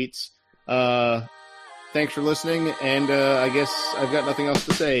goat tweets, thanks for listening, and I guess I've got nothing else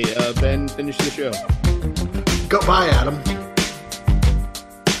to say. Ben, finish the show. Go bye, Adam.